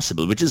as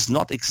possible, which is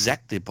not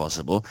exactly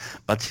possible,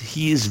 but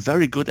he is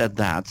very good at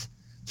that,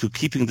 to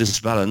keeping this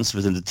balance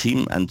within the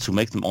team and to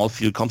make them all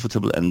feel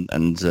comfortable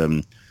and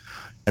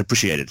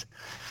appreciate it.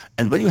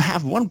 And when you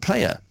have one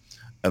player,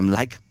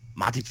 like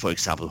Matip, for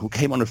example, who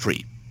came on a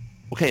free,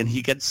 okay, and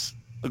he gets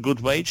a good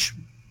wage,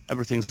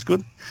 everything's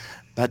good,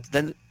 but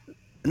then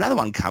another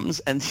one comes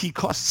and he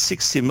costs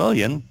 60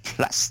 million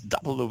plus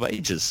double the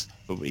wages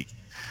per week.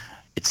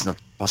 It's not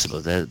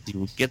possible.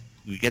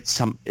 You get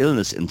some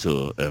illness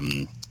into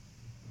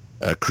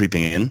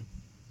creeping in,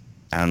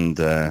 and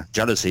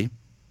jealousy.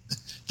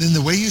 Then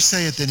the way you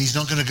say it, then he's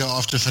not going to go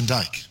after Van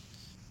Dijk.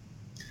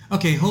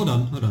 Okay, hold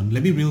on.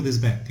 Let me reel this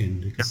back in,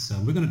 because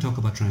we're going to talk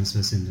about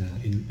transfers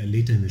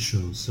later in the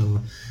show.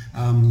 So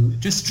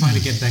just trying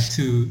to get back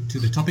to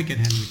the topic at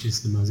hand, which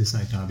is the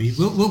Merseyside derby.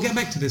 We'll get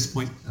back to this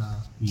point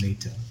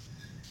later.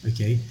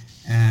 Okay,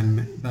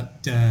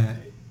 but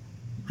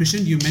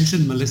Christian, you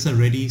mentioned Melissa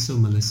Reddy. So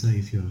Melissa,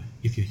 if you're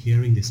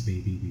hearing this,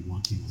 baby, we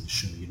want you on the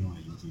show. You know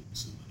I love you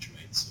so much,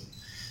 right? So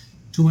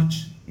too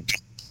much?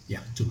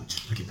 Yeah, too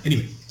much. Okay.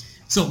 Anyway,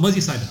 so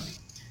Merseyside derby.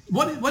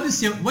 What is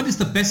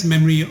the best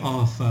memory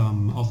of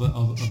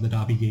the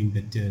derby game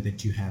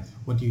that you have?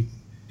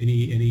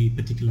 Any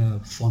particular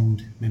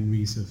fond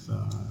memories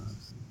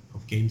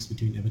of games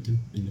between Everton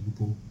and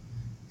Liverpool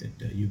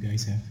that you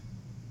guys have?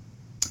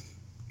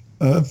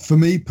 For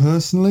me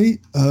personally,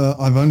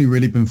 I've only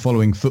really been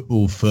following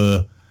football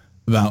for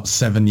about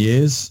 7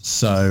 years,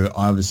 so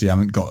I obviously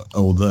haven't got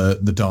all the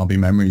derby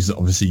memories that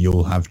obviously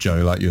you'll have,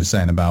 Joe, like you were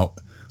saying about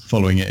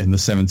following it in the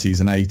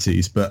 70s and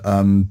 80s. But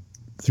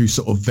through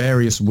sort of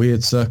various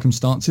weird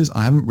circumstances,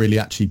 I haven't really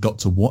actually got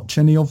to watch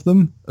any of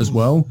them as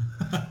well.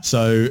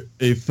 So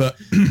if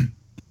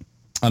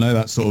I know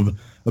that's sort of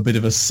a bit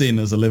of a sin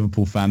as a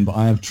Liverpool fan, but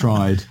I have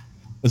tried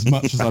as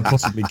much as I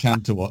possibly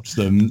can to watch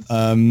them.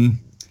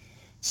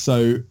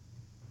 So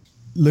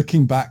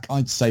looking back,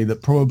 I'd say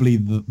that probably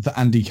the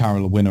Andy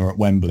Carroll winner at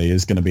Wembley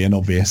is going to be an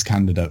obvious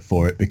candidate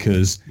for it,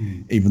 because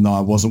even though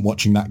I wasn't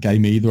watching that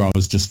game either, I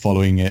was just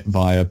following it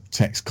via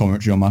text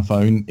commentary on my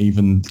phone.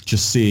 Even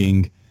just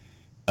seeing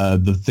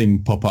the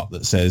thing pop up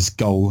that says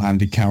goal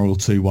Andy Carroll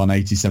 2-1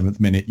 87th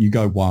minute, you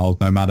go wild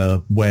no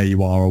matter where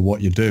you are or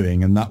what you're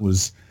doing, and that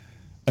was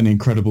an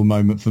incredible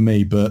moment for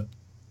me. But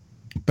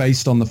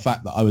based on the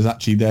fact that I was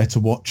actually there to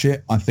watch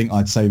it, I think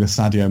I'd say the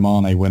Sadio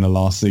Mane winner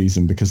last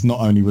season, because not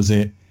only was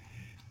it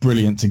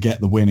brilliant to get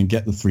the win and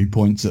get the 3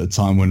 points at a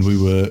time when we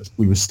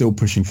were still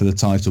pushing for the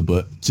title,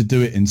 but to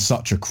do it in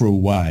such a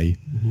cruel way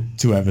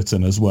to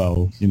Everton as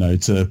well, you know,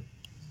 to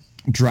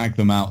drag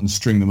them out and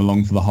string them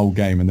along for the whole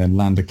game and then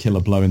land a killer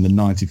blow in the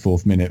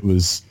 94th minute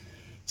was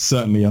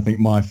certainly, I think,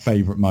 my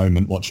favourite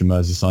moment watching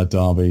Merseyside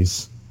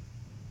derbies.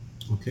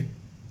 Okay.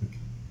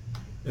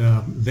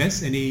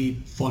 Wes, any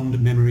fond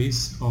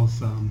memories of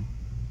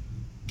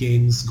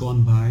games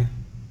gone by?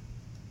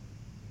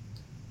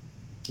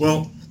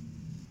 Well,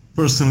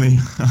 personally,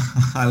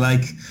 I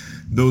like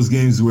those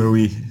games where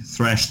we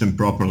thrashed them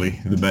properly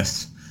the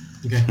best.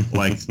 Okay.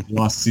 Like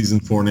last season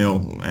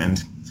 4-0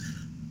 and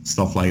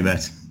stuff like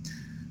that.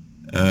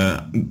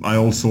 I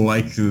also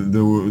like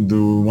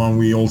the one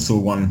we also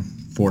won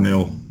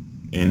 4-0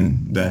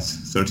 in that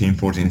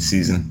 13-14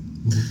 season.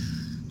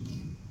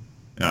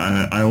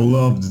 I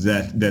loved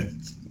that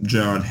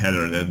Gerrard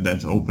header,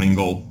 that opening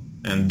goal,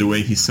 and the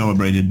way he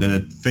celebrated,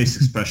 that face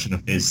expression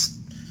of his.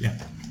 Yeah.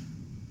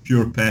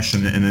 Pure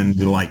passion and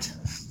delight.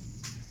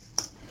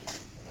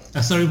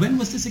 Sorry, when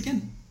was this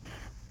again?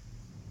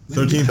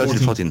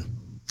 13-14.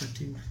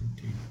 13-14.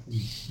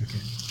 Okay.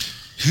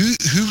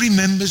 Who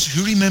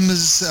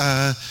remembers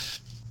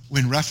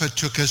when Rafa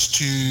took us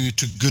to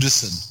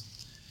Goodison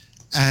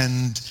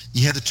and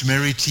he had the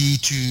temerity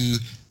to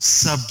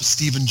sub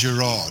Steven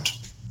Gerrard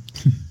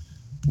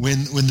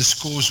when the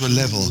scores were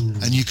level,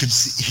 and you could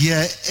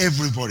hear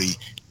everybody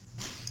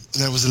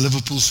that was a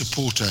Liverpool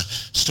supporter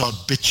start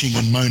bitching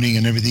and moaning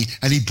and everything,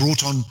 and he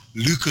brought on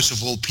Lucas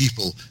of all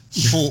people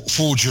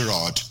for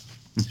Gerrard.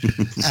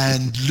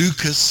 And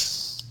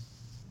Lucas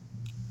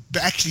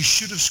actually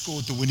should have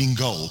scored the winning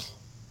goal,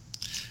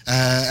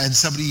 and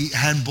somebody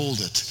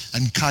handballed it,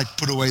 and Kite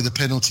put away the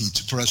penalty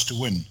for us to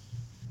win.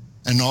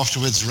 And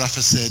afterwards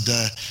Rafa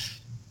said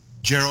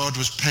Gerrard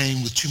was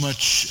playing with too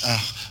much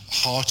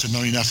heart and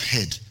not enough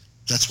head.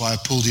 That's why I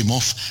pulled him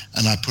off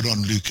and I put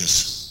on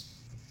Lucas.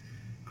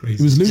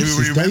 Crazy. It was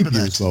Lucas's debut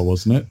as well,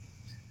 wasn't it?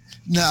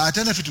 No, I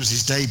don't know if it was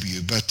his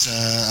debut, but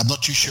I'm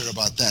not too sure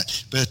about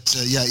that. But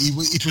yeah,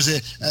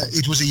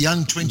 it was a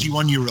young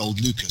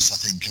 21-year-old Lucas, I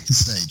think, at the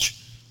stage.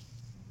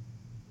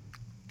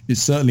 It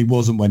certainly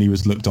wasn't when he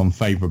was looked on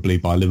favourably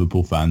by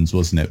Liverpool fans,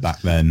 wasn't it,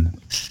 back then?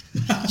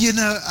 You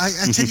know, I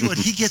tell you what,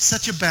 he gets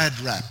such a bad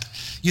rap.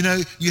 You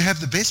know, you have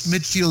the best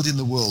midfield in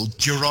the world,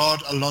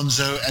 Gerrard,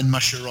 Alonso, and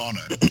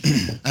Mascherano.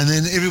 And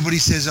then everybody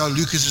says, oh,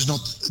 Lucas is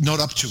not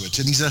up to it.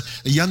 And he's a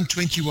young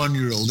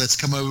 21-year-old that's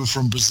come over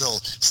from Brazil,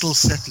 still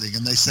settling,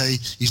 and they say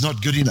he's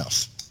not good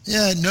enough.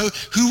 Yeah, no,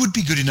 who would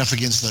be good enough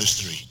against those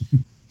three?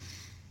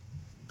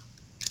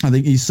 I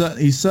think he's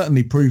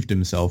certainly proved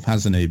himself,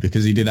 hasn't he?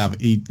 Because he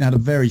had a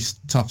very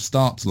tough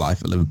start to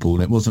life at Liverpool,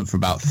 and it wasn't for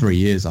about 3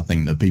 years, I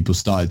think, that people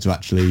started to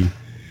actually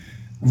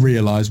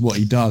realise what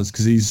he does.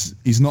 Because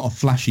he's not a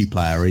flashy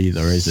player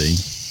either, is he?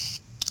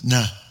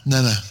 No.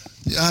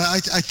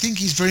 I think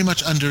he's very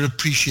much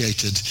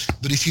underappreciated.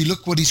 But if you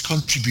look what he's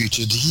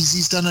contributed,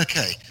 he's done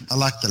okay. I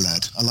like the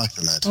lad.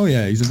 Oh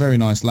yeah, he's a very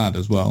nice lad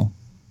as well.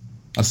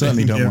 I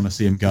certainly don't want to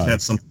see him go. I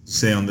have something to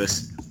say on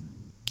this.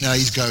 No,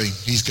 he's going.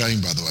 He's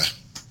going, by the way.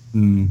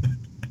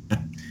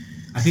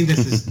 I think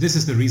this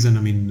is the reason.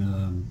 I mean,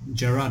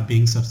 Gerrard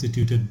being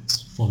substituted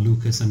for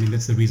Lucas. I mean,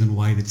 that's the reason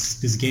why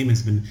this game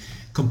has been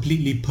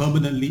completely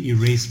permanently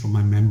erased from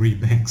my memory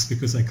banks,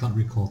 because I can't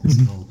recall this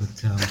at all. But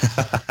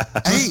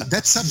hey,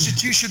 that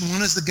substitution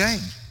won us the game.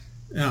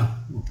 Yeah,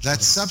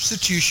 that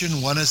substitution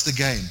won us the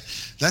game.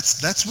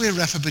 That's where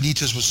Rafa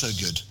Benitez was so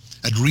good,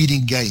 at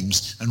reading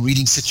games and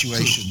reading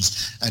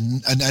situations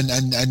and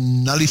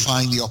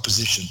nullifying the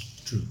opposition.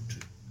 True.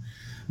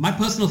 My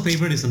personal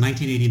favorite is the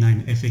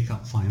 1989 FA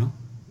Cup final,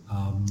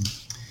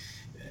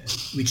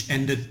 which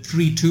ended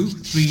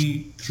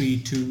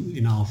 3-2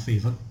 in our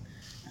favor.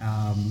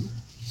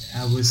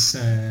 I was,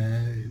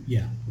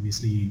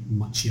 obviously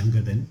much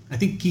younger then. I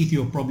think, Keith,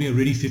 you were probably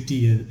already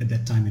 50 at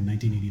that time in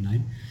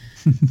 1989.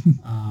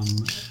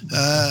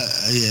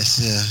 Yes,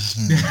 yeah.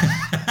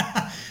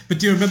 But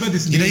do you remember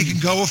this name? You know, you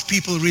can go off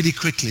people really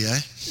quickly, eh?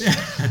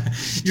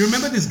 You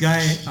remember this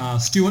guy,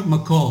 Stuart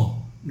McCall?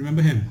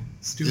 Remember him?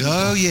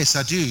 Oh, yes,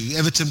 I do.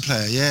 Everton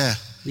player, yeah.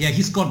 Yeah,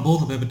 he scored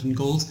both of Everton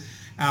goals.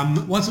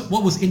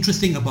 What was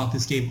interesting about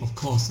this game, of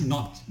course,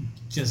 not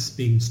just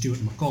being Stuart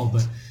McCall,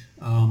 but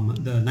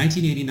the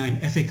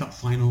 1989 FA Cup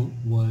final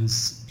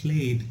was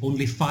played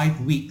only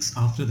 5 weeks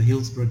after the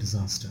Hillsborough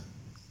disaster.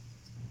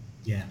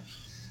 Yeah.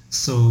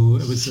 So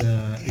it was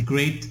a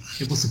great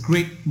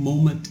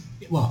moment.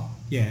 Well,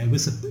 yeah, it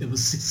was a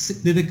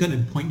significant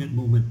and poignant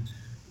moment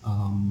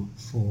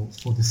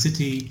for the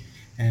city.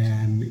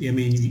 And I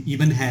mean, you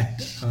even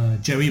had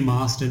Jerry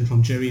Marston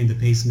from Jerry and the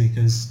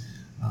Pacemakers,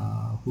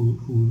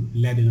 who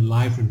led in a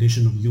live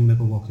rendition of "You'll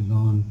Never Walk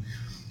Alone,"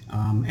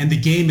 and the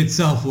game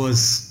itself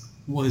was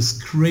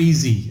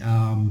crazy,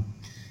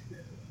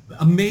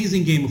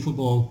 amazing game of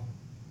football.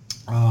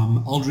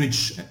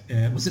 Aldridge,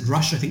 was it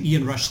Rush? I think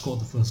Ian Rush scored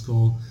the first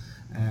goal,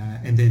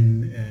 and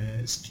then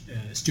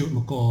Stuart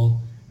McCall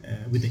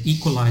with the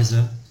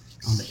equaliser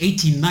on the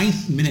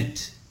 89th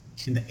minute.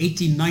 In the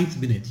 89th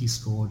minute, he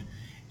scored.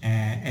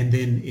 And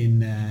then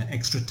in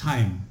extra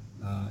time,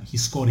 he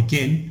scored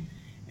again,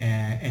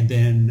 and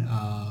then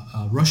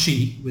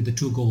Rushy with the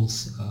 2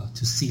 goals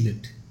to seal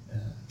it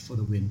for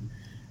the win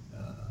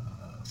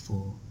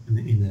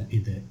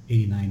in the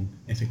 89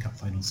 FA Cup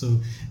final.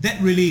 So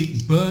that really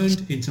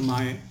burned into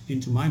my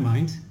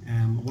mind.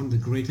 One of the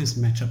greatest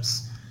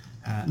matchups,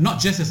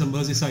 not just as a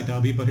Merseyside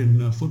derby, but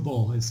in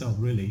football itself,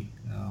 really,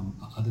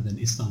 other than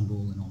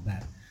Istanbul and all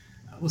that.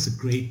 It was a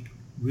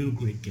real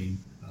great game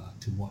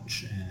to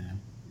watch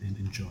and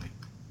enjoy.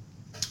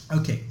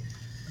 Okay,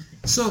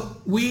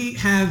 so we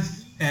have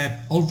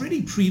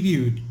already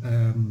previewed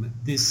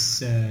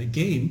this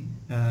game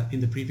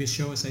in the previous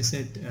show, as I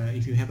said.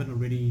 If you haven't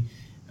already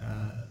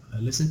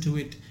listened to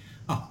it,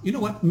 you know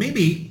what?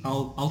 Maybe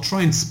I'll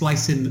try and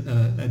splice in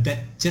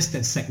that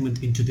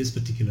segment into this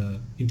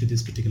particular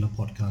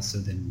podcast, so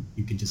then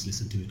you can just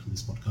listen to it on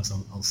this podcast.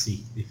 I'll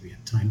see if we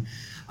have time.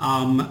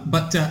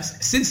 But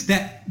since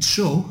that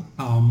show,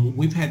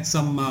 we've had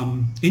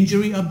some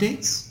injury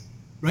updates.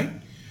 Right?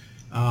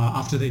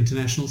 After the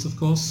internationals, of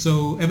course.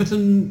 So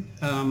Everton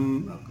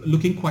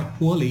looking quite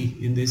poorly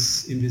in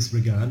this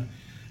regard.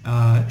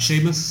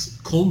 Seamus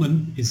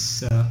Coleman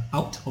is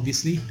out,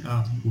 obviously.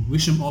 We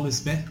wish him all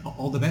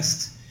the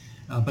best.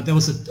 But there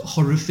was a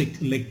horrific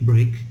leg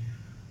break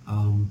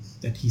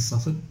that he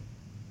suffered.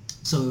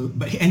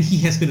 And he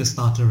has been a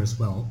starter as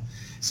well.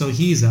 So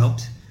he is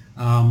out.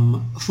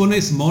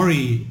 Funes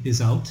Mori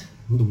is out.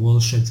 The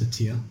world sheds a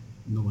tear.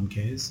 No one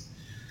cares.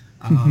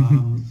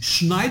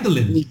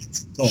 Schneiderlin.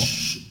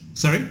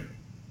 Sorry?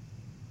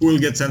 Who will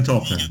get sent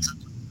off then?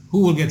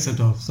 Who will get sent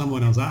off?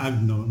 Someone else. I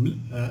don't know.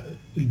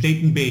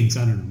 Dayton Baines.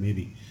 I don't know.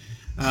 Maybe.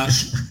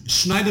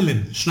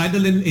 Schneiderlin.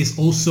 Schneiderlin is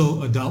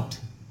also a doubt.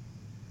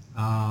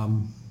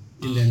 In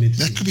their midfield.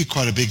 That could be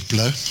quite a big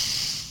blow.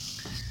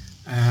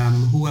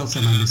 Who else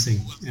am I missing?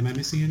 Am I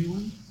missing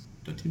anyone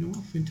that you know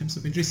of in terms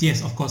of injuries?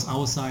 Yes, of course.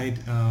 Our side.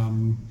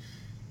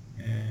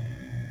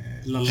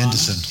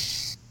 Henderson.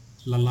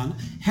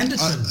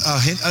 Henderson.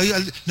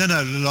 No,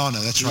 Lallana.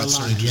 That's right.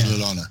 Sorry, it was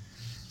Lallana.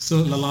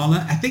 So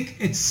Lallana, I think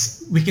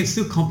we can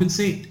still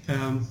compensate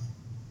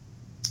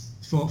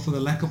for the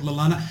lack of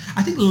Lallana.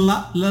 I think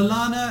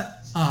Lallana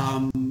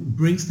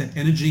brings that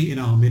energy in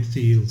our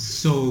midfield.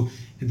 So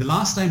in the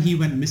last time he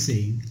went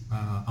missing,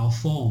 our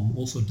form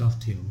also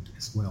dovetailed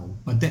as well.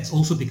 But that's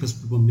also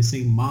because we were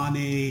missing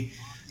Mane.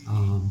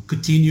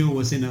 Coutinho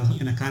was in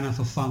a kind of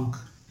a funk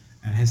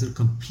and hasn't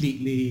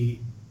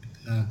completely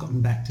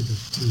gotten back to the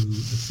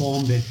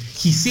form that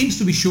he seems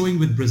to be showing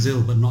with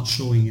Brazil, but not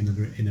showing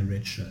in a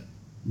red shirt.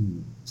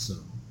 So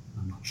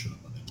I'm not sure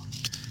about that one.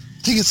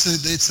 I think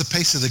it's the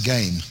pace of the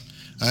game.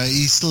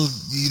 He's still,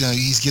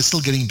 he's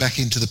still getting back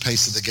into the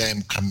pace of the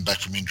game, coming back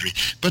from injury.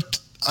 But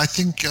I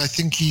think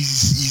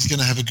he's going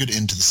to have a good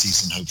end to the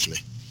season, hopefully.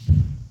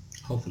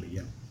 Hopefully,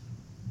 yeah.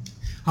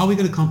 How are we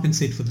going to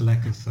compensate for the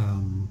lack of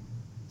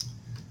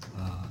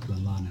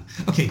Lallana?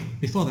 Okay,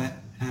 before that,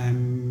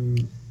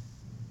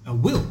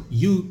 Will,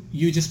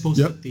 you just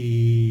posted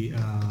the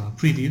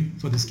preview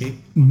for this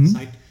game on the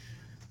site.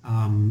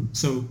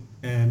 So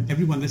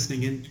everyone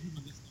listening in,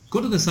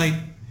 go to the site.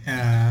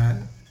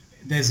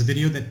 There's a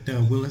video that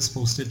Will has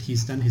posted.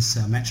 He's done his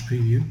match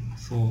preview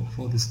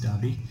for this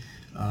derby.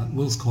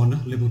 Will's Corner,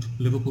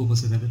 Liverpool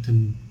versus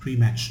Everton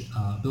pre-match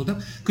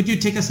build-up. Could you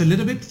take us a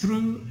little bit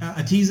through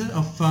a teaser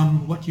of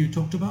what you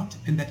talked about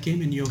in that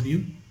game, in your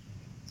view?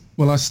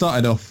 Well, I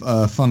started off,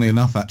 funnily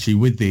enough, actually,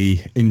 with the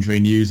injury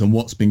news and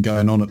what's been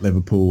going on at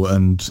Liverpool,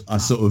 and I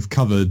sort of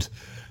covered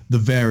the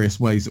various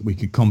ways that we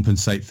could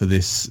compensate for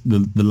this,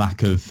 the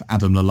lack of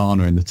Adam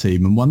Lallana in the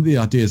team. And one of the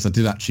ideas I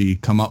did actually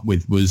come up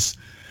with was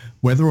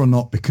whether or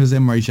not, because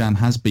Emre Can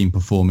has been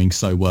performing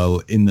so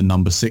well in the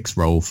number 6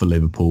 role for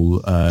Liverpool,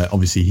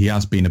 obviously he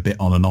has been a bit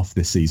on and off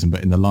this season,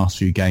 but in the last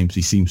few games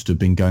he seems to have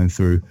been going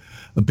through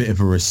a bit of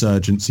a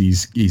resurgence.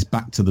 He's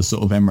back to the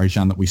sort of Emre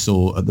Can that we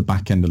saw at the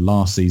back end of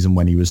last season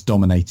when he was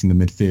dominating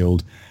the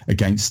midfield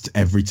against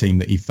every team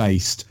that he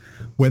faced.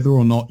 Whether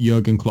or not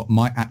Jurgen Klopp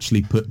might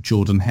actually put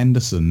Jordan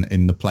Henderson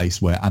in the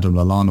place where Adam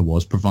Lallana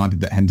was, provided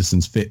that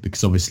Henderson's fit,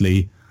 because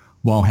obviously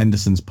while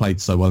Henderson's played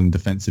so well in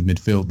defensive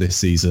midfield this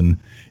season,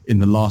 in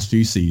the last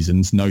few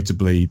seasons,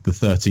 notably the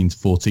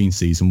 13-14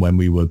 season when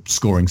we were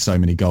scoring so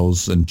many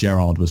goals and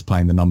Gerrard was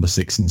playing the number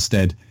 6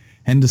 instead,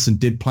 Henderson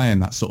did play in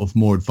that sort of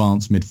more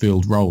advanced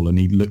midfield role, and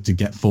he looked to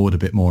get forward a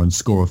bit more and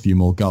score a few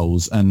more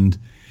goals. And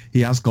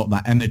he has got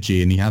that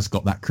energy and he has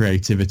got that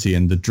creativity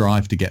and the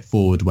drive to get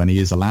forward when he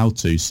is allowed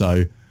to.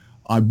 So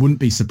I wouldn't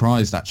be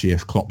surprised actually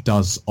if Klopp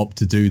does opt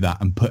to do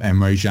that and put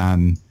Emre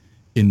Can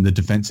in the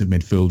defensive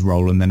midfield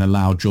role and then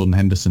allow Jordan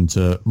Henderson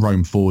to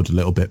roam forward a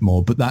little bit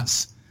more. But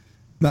that's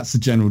the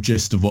general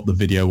gist of what the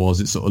video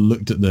was. It sort of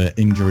looked at the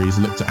injuries,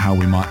 looked at how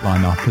we might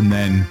line up, and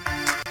then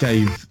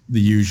gave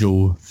the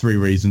usual 3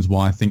 reasons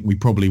why I think we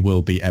probably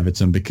will beat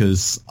Everton,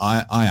 because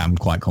I am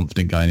quite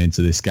confident going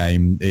into this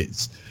game.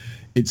 It's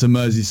a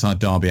Merseyside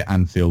derby at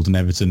Anfield, and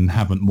Everton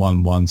haven't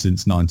won one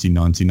since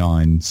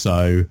 1999.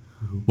 So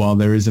while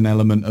there is an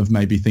element of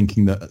maybe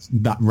thinking that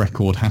that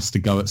record has to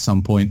go at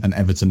some point and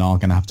Everton are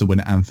going to have to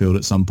win at Anfield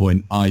at some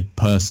point, I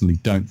personally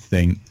don't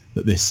think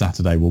that this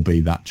Saturday will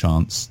be that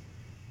chance.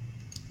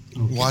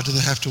 Okay. Why do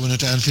they have to win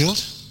at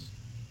Anfield?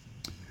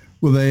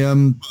 Well, they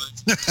haven't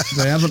no,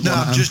 won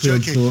I'm at just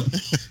Anfield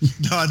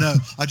joking. No,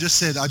 I just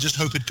said I just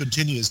hope it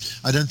continues.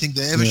 I don't think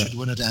they ever should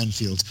win at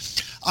Anfield.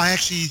 I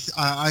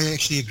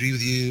actually agree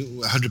with you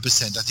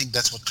 100%. I think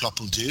that's what Klopp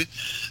will do.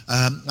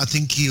 I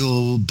think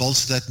he'll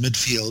bolster that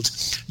midfield.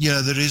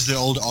 There is the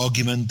old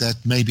argument that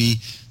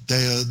maybe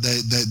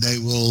they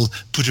will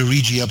put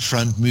Origi up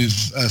front, move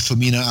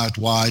Firmino out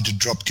wide,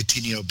 drop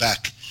Coutinho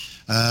back.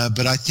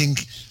 But I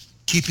think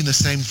keeping the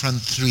same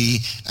front 3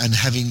 and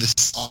having the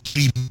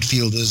 3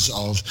 midfielders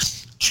of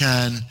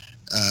Can,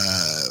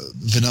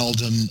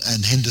 Wijnaldum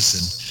and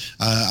Henderson,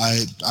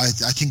 I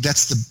think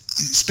that's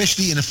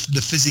especially in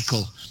the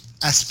physical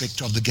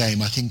aspect of the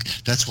game, I think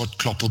that's what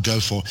Klopp will go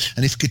for.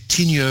 And if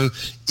Coutinho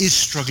is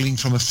struggling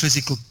from a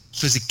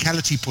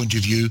physicality point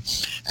of view,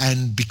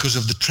 and because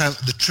of the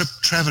trip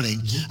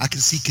travelling, I can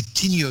see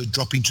Coutinho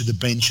dropping to the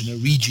bench and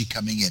Origi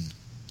coming in.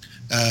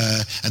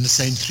 And the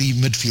same 3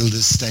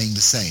 midfielders staying the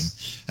same,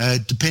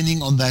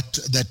 depending on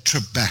that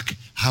trip back,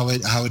 how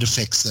it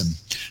affects them.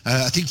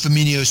 I think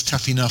Firmino is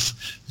tough enough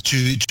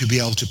to be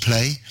able to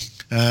play,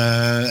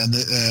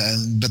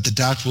 but the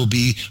doubt will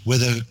be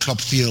whether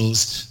Klopp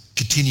feels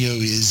Coutinho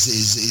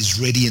is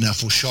ready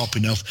enough or sharp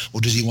enough,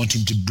 or does he want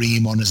him to bring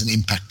him on as an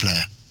impact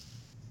player?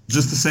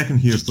 Just a second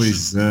here,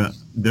 please.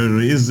 There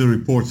is a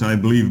report, I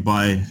believe,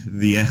 by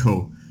The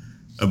Echo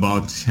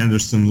about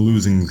Henderson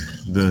losing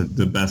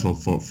the battle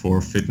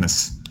for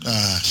fitness.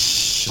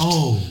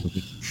 Oh.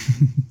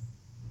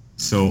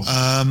 So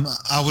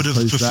I would have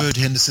preferred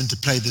Henderson to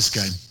play this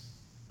game.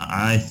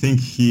 I think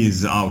he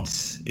is out.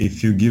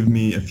 If you give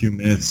me a few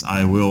minutes,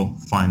 I will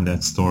find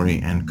that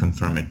story and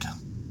confirm it.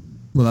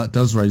 Well, that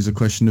does raise the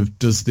question of,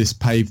 does this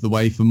pave the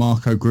way for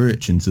Marko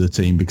Grujic into the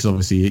team? Because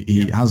obviously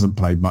he hasn't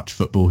played much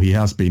football. He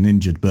has been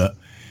injured, but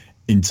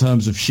in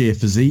terms of sheer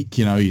physique,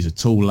 he's a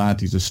tall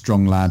lad, he's a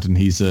strong lad, and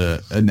he's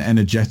an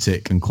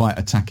energetic and quite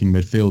attacking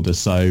midfielder.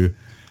 So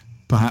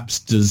perhaps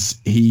does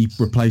he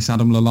replace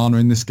Adam Lallana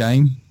in this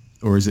game,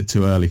 or is it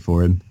too early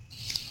for him?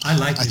 I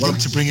like I it. think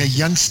to bring a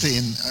youngster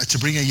in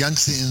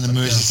the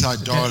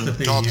Merseyside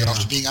derby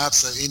after being out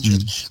so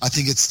injured, I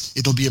think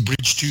it'll be a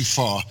bridge too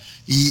far.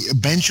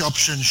 Bench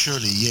option,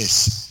 surely,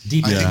 yes.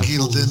 Deep I think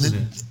he'll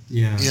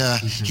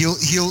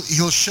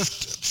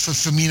shift for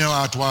Firmino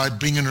out wide,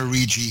 bring in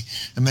Origi,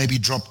 and maybe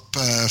drop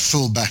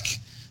Phil back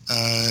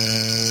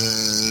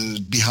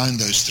behind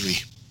those three.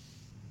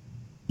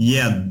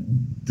 Yeah,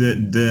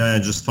 I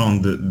just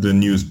found the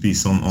news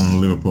piece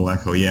on Liverpool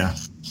Echo. Yeah,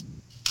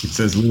 it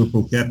says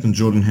Liverpool captain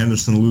Jordan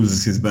Henderson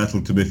loses his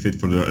battle to be fit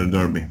for the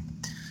derby.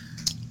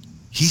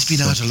 He's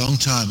been out a long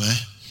time, eh?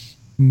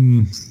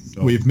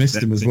 So We've missed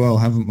him as well,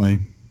 haven't we?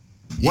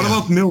 What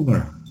about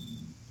Milner?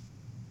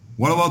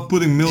 What about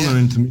putting Milner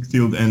into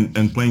midfield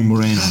and playing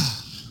Moreno?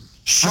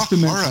 Shock to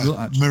horror.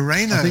 mention,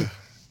 Moreno.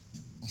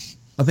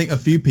 I think a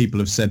few people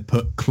have said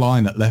put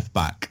Klein at left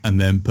back and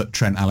then put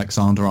Trent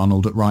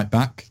Alexander-Arnold at right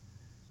back.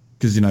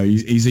 Because,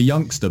 he's a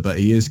youngster, but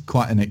he is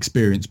quite an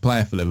experienced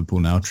player for Liverpool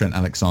now, Trent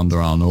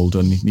Alexander-Arnold,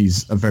 and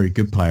he's a very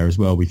good player as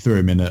well. We threw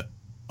him in at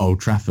Old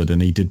Trafford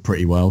and he did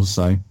pretty well,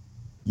 so...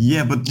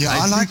 Yeah, but... Yeah,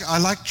 I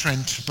like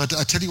Trent, but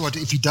I tell you what,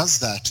 if he does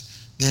that,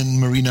 then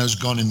Moreno's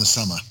gone in the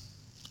summer.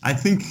 I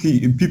think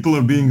people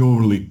are being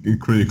overly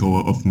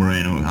critical of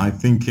Moreno. I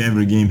think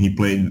every game he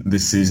played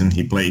this season,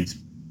 he played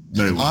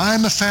very well.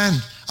 I'm a fan.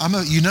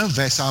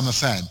 Vess, I'm a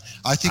fan.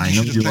 I think he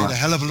should have played a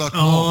hell of a lot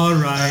more. All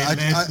right,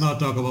 let's not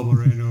talk about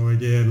Moreno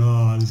again.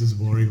 Oh, this is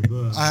boring.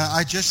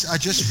 I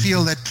just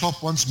feel that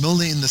Klopp wants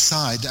Milner in the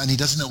side, and he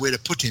doesn't know where to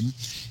put him.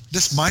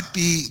 This might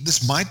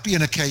be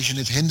an occasion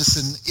if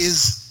Henderson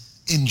is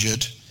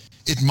injured.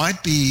 It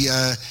might be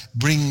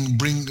bring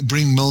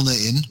Milner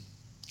in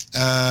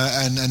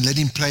and let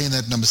him play in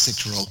that number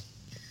 6 role.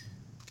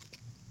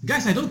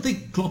 Guys, I don't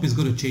think Klopp is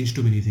going to change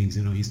too many things.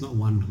 He's not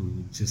one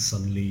who just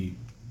suddenly,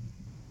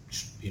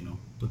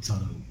 puts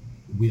out a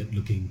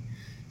weird-looking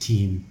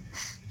team,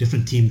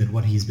 different team than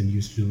what he's been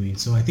used to doing.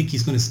 So I think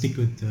he's going to stick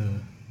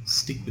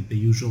with the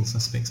usual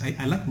suspects.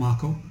 I like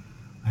Marco.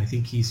 I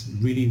think he's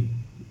really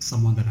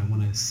someone that I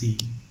want to see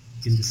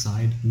in the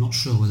side. I'm not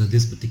sure whether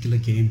this particular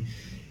game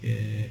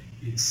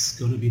is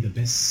going to be the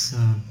best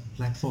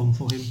platform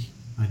for him.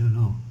 I don't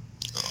know.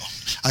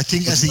 I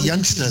think as a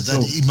youngster,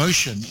 that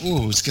emotion,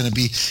 it's going to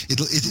be,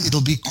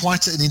 it'll be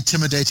quite an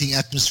intimidating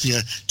atmosphere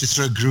to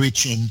throw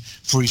Grujic in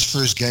for his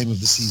first game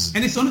of the season.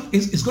 And it's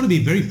going to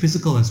be very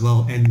physical as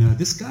well. And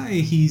this guy,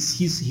 he's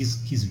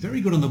very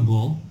good on the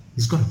ball.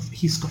 He's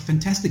got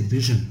fantastic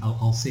vision.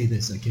 I'll say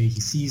this, okay? He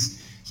sees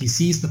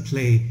the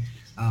play.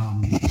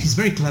 He's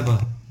very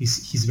clever.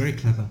 He's very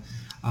clever.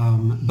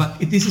 But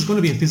this is going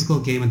to be a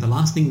physical game, and the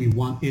last thing we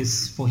want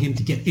is for him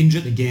to get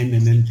injured again,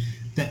 and then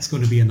that's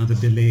going to be another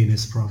delay in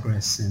his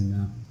progress.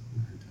 And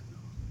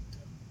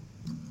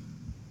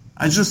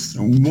I just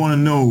want to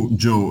know,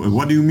 Joe,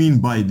 what do you mean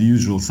by the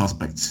usual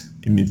suspects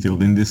in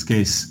midfield in this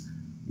case,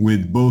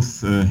 with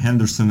both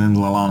Henderson and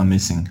Lallana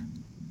missing?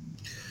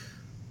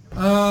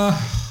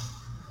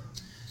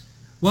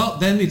 Well,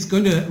 then it's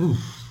going to...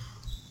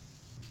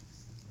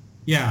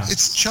 Yeah.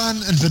 It's Chan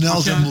and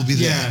Wijnaldum will be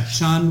there. Yeah,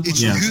 Chan.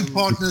 It's who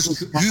partners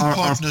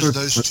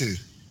those two.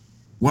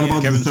 What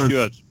about Kevin the third?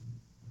 Stewart?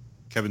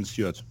 Kevin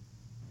Stewart.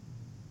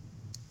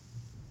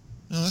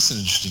 Oh, that's an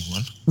interesting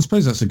one. I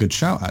suppose that's a good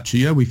shout, actually.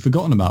 Yeah, we've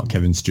forgotten about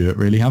Kevin Stewart,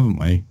 really, haven't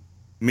we?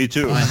 Me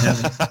too. I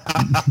haven't.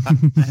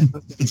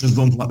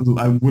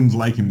 I wouldn't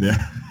like him there.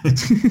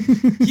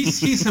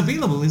 He's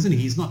available, isn't he?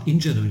 He's not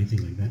injured or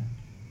anything like that.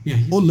 Yeah.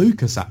 Or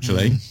Lucas,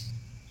 actually.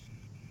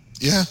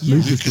 Yeah,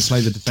 Lucas could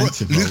play the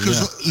defensive role.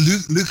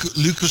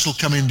 Lucas will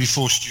come in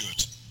before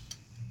Stewart.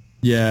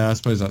 Yeah, I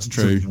suppose that's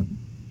true.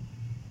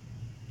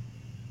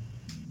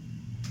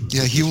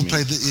 Yeah, he will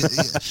play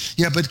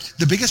but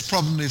the biggest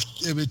problem if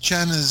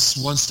Chan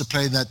wants to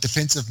play that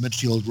defensive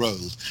midfield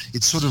role,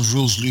 it sort of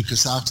rules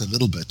Lucas out a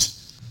little bit.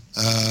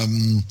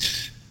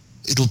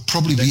 It'll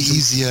probably be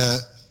easier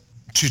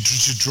to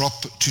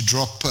drop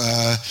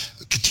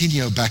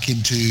Coutinho back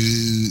into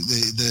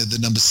the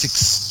number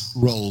 6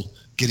 role,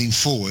 getting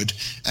forward,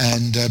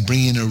 and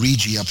bring in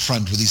Origi up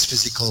front with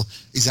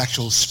his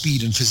actual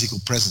speed and physical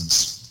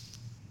presence.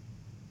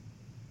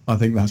 I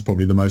think that's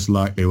probably the most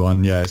likely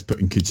one. Yeah, it's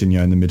putting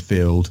Coutinho in the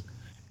midfield,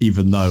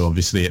 even though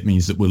obviously it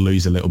means that we'll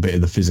lose a little bit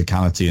of the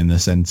physicality in the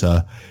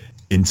centre.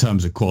 In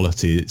terms of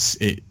quality,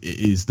 it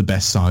is the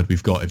best side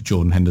we've got if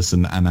Jordan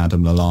Henderson and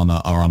Adam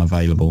Lallana are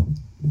unavailable.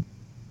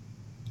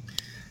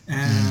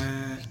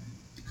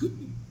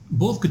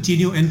 Both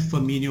Coutinho and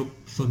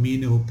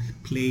Firmino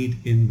played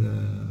in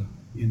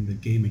the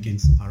game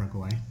against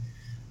Paraguay.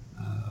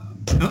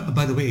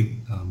 By the way,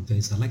 I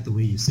like the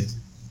way you said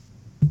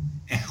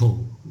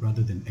echo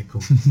rather than echo.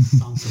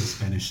 Sounds so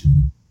Spanish.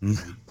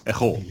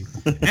 Echo.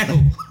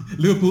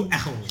 Liverpool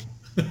echo.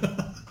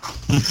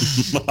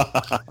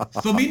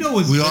 Firmino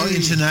was. We are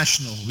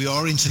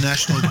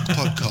international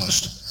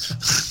podcast.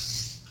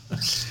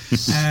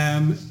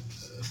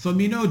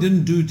 Firmino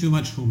didn't do too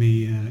much for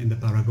me in the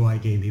Paraguay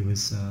game. He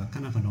was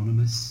kind of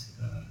anonymous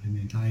in the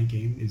entire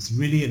game. It's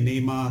really a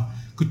Neymar,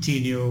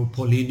 Coutinho,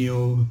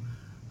 Paulinho,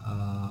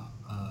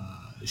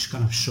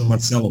 kind of show.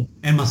 Marcelo.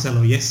 And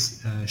Marcelo,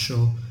 yes,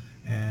 show.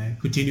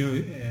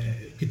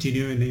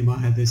 Coutinho and Neymar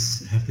have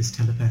this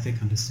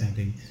telepathic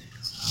understanding.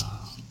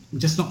 I'm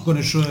just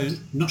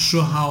not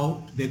sure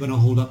how they're going to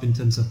hold up in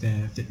terms of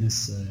their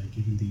fitness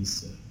given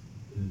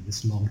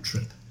this long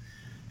trip.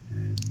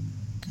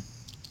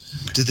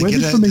 Did they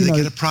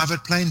get a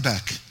private plane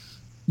back?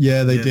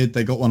 Yeah, they did.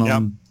 They got one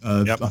on,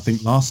 I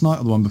think last night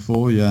or the one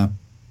before. Yeah.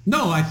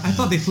 No, I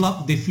thought they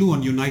flew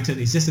on United.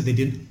 It's just that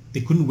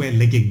they couldn't wear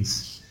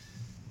leggings.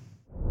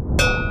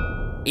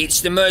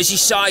 It's the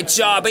Merseyside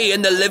derby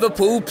and the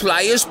Liverpool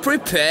players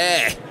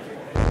prepare.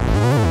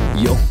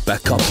 Yo,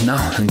 back up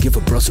now and give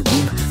a brother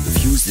room. The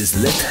fuse is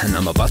lit and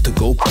I'm about to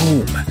go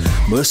boom.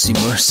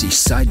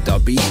 Merseyside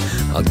derby,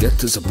 I'll get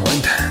to the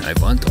point. I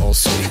want all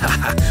three.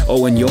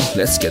 Oh, and yo,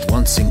 let's get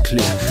one thing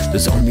clear.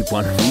 There's only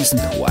one reason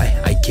why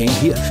I came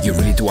here. You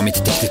really do want me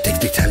to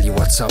tick tell you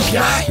what's up?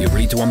 Yeah. You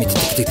really do want me to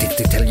tick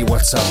tell you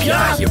what's up?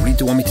 Yeah. You really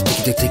do want me to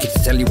tick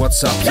tell you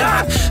what's up?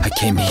 Yeah. I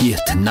came here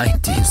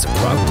tonight to hear the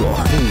crowd go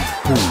boom,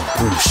 boom,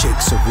 boom,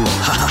 shake the room.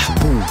 Ha ha,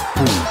 boom,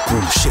 boom,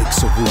 boom, shake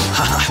the room.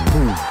 Ha ha,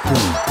 boom,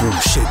 boom, boom.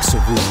 Shake the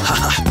room,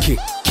 ha kick,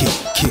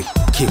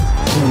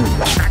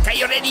 boom. Are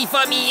you ready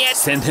for me yet?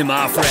 Send him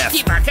off, ref.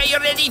 Are you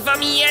ready for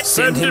me yet?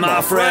 Send him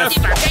off, ref.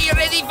 Are you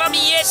ready for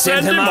me yet?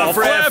 Send him off,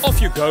 ref.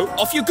 Off you go.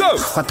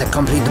 What a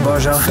complete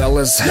bonjour.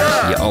 Fellas,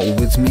 you all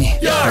with me?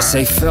 I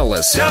say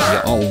fellas, you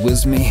all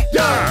with me?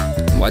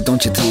 Why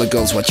don't you tell the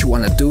girls what you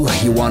wanna do?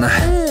 You wanna...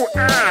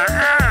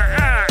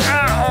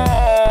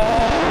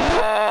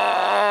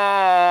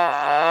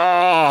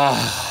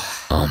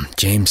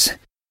 James,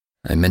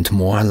 I meant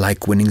more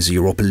like winning the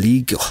Europa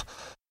League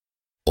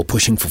or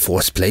pushing for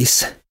 4th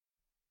place.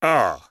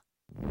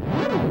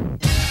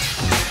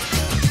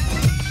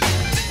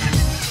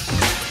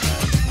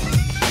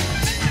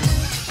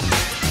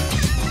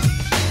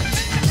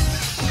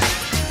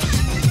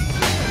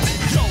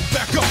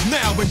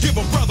 Now and give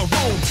a brother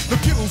room. The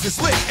fuse is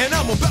lit and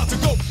I'm about to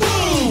go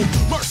boom.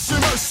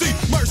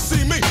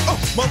 Mercy me. Oh,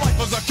 my life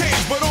was a cage,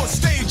 but on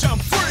stage I'm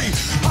free.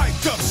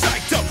 Hyped up,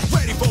 psyched up,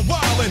 ready for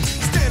wildin'.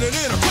 Standing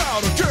in a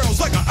crowd of girls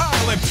like an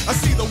island. I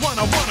see the one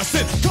I wanna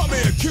sit. Come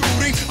here,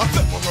 cutie. I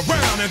flip her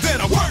around and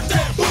then I work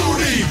that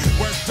booty.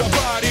 Work the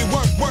body,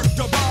 work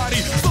the body.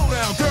 Slow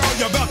down, girl,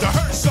 you're about to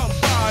hurt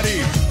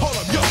somebody. Hold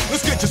up, yo,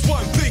 let's get just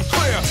one thing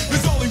clear.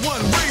 There's only one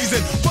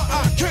reason why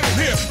I came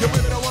here. You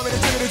women don't want me to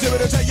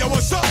tell you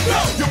what's up. No.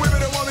 You women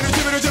don't want me to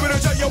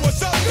tell you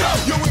what's up. No.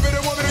 You women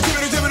don't want me to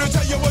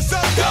tell you what's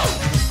up. No.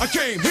 I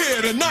came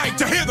here tonight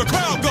to hear the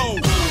crowd go.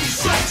 Boom,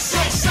 shake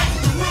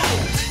the room.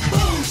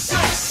 Boom,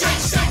 shake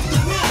the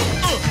room.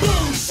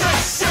 Boom,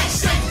 shake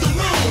the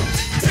room.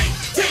 Tick,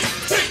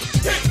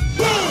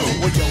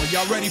 boom. Well, yo, are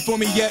y'all ready for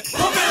me yet?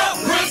 Pump it up,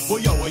 Prince. Well,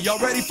 yo, are y'all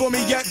ready for me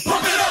yet?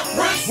 Pump it up,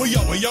 Prince. Well,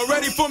 yo, are y'all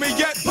ready for me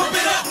yet? Pump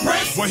it up,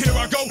 Prince. Well, here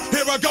I go.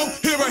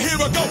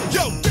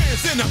 Yo,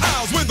 dance in the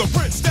aisles when the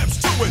Prince steps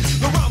to it.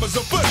 The rhymes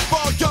are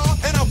football, y'all,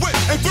 and I went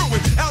and threw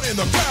it out in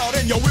the crowd,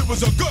 and yo, it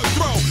was a good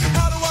throw.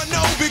 How do I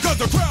know? Because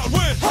the crowd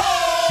went,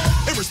 oh!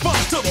 In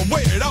response to the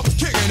way that I was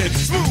kicking it,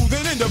 smooth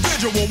and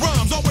individual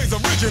rhymes, always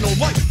original,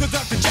 like the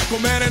Dr. Jekyll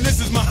man, and this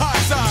is my high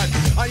side.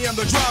 I am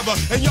the driver,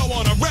 and y'all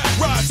on a rap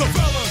ride, so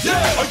fellas,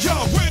 are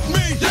y'all with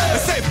me?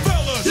 And say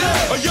fellas,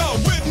 are y'all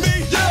with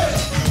me?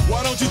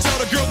 Why don't you tell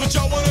the girls what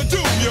y'all wanna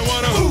do? You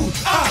wanna ooh,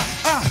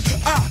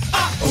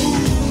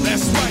 ooh.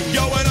 That's right,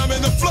 yo, and I'm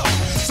in the flow.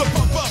 So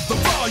pump up the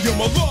volume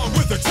along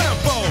with the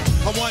tempo.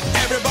 I want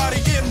everybody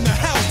in the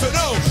house to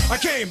know I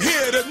came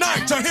here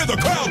tonight to hear the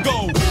crowd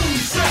go. Boom,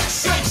 shake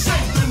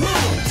the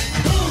room.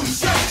 Boom,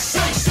 shake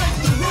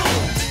the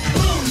room.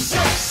 Boom,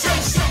 shake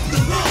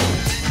the room.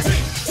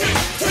 Tick,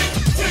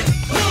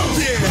 boom.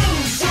 Yeah.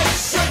 Boom,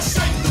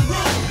 shake the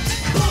room.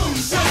 Boom,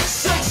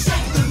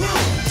 shake the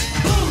room.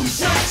 Boom,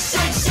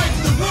 shake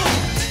the room.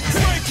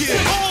 Take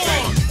it on.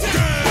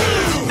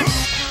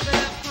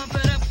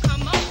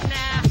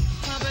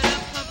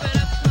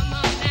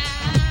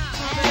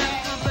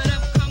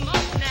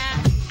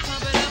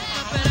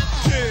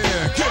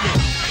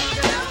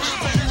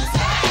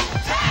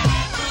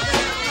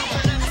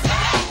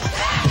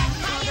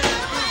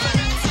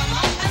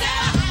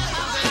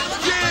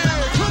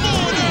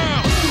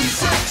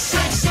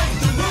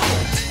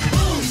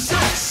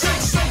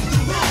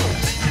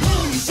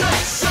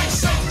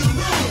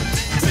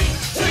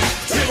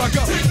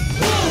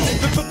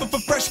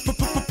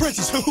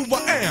 Who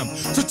I am,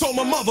 to told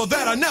my mother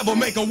that I never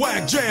make a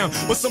whack jam.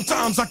 But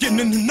sometimes I get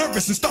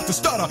nervous and start to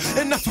stutter,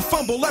 and I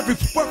fumble every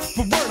word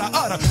I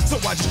utter. So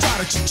I just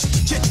try to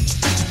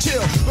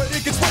chill, but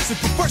it gets worse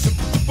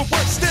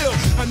still.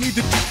 I need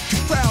the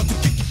crowd to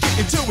get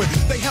into it.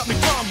 They help me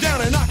calm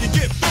down and I can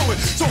get through it.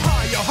 So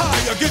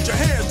higher, get your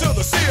hands to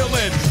the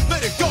ceiling.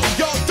 Let it go,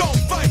 y'all, don't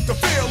fight the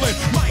feeling.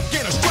 Might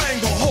get a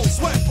stranglehold,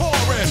 sweat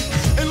pouring,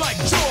 and like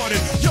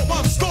Jordan, yo,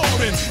 I'm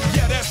scoring.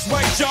 Yeah, that's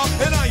right, y'all,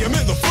 and I am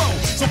in the flow.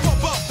 So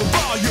pump up the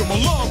volume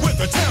along with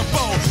the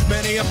tempo.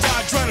 Many have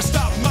died trying to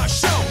stop my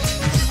show.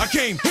 I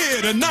came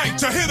here tonight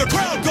to hear the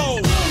crowd go.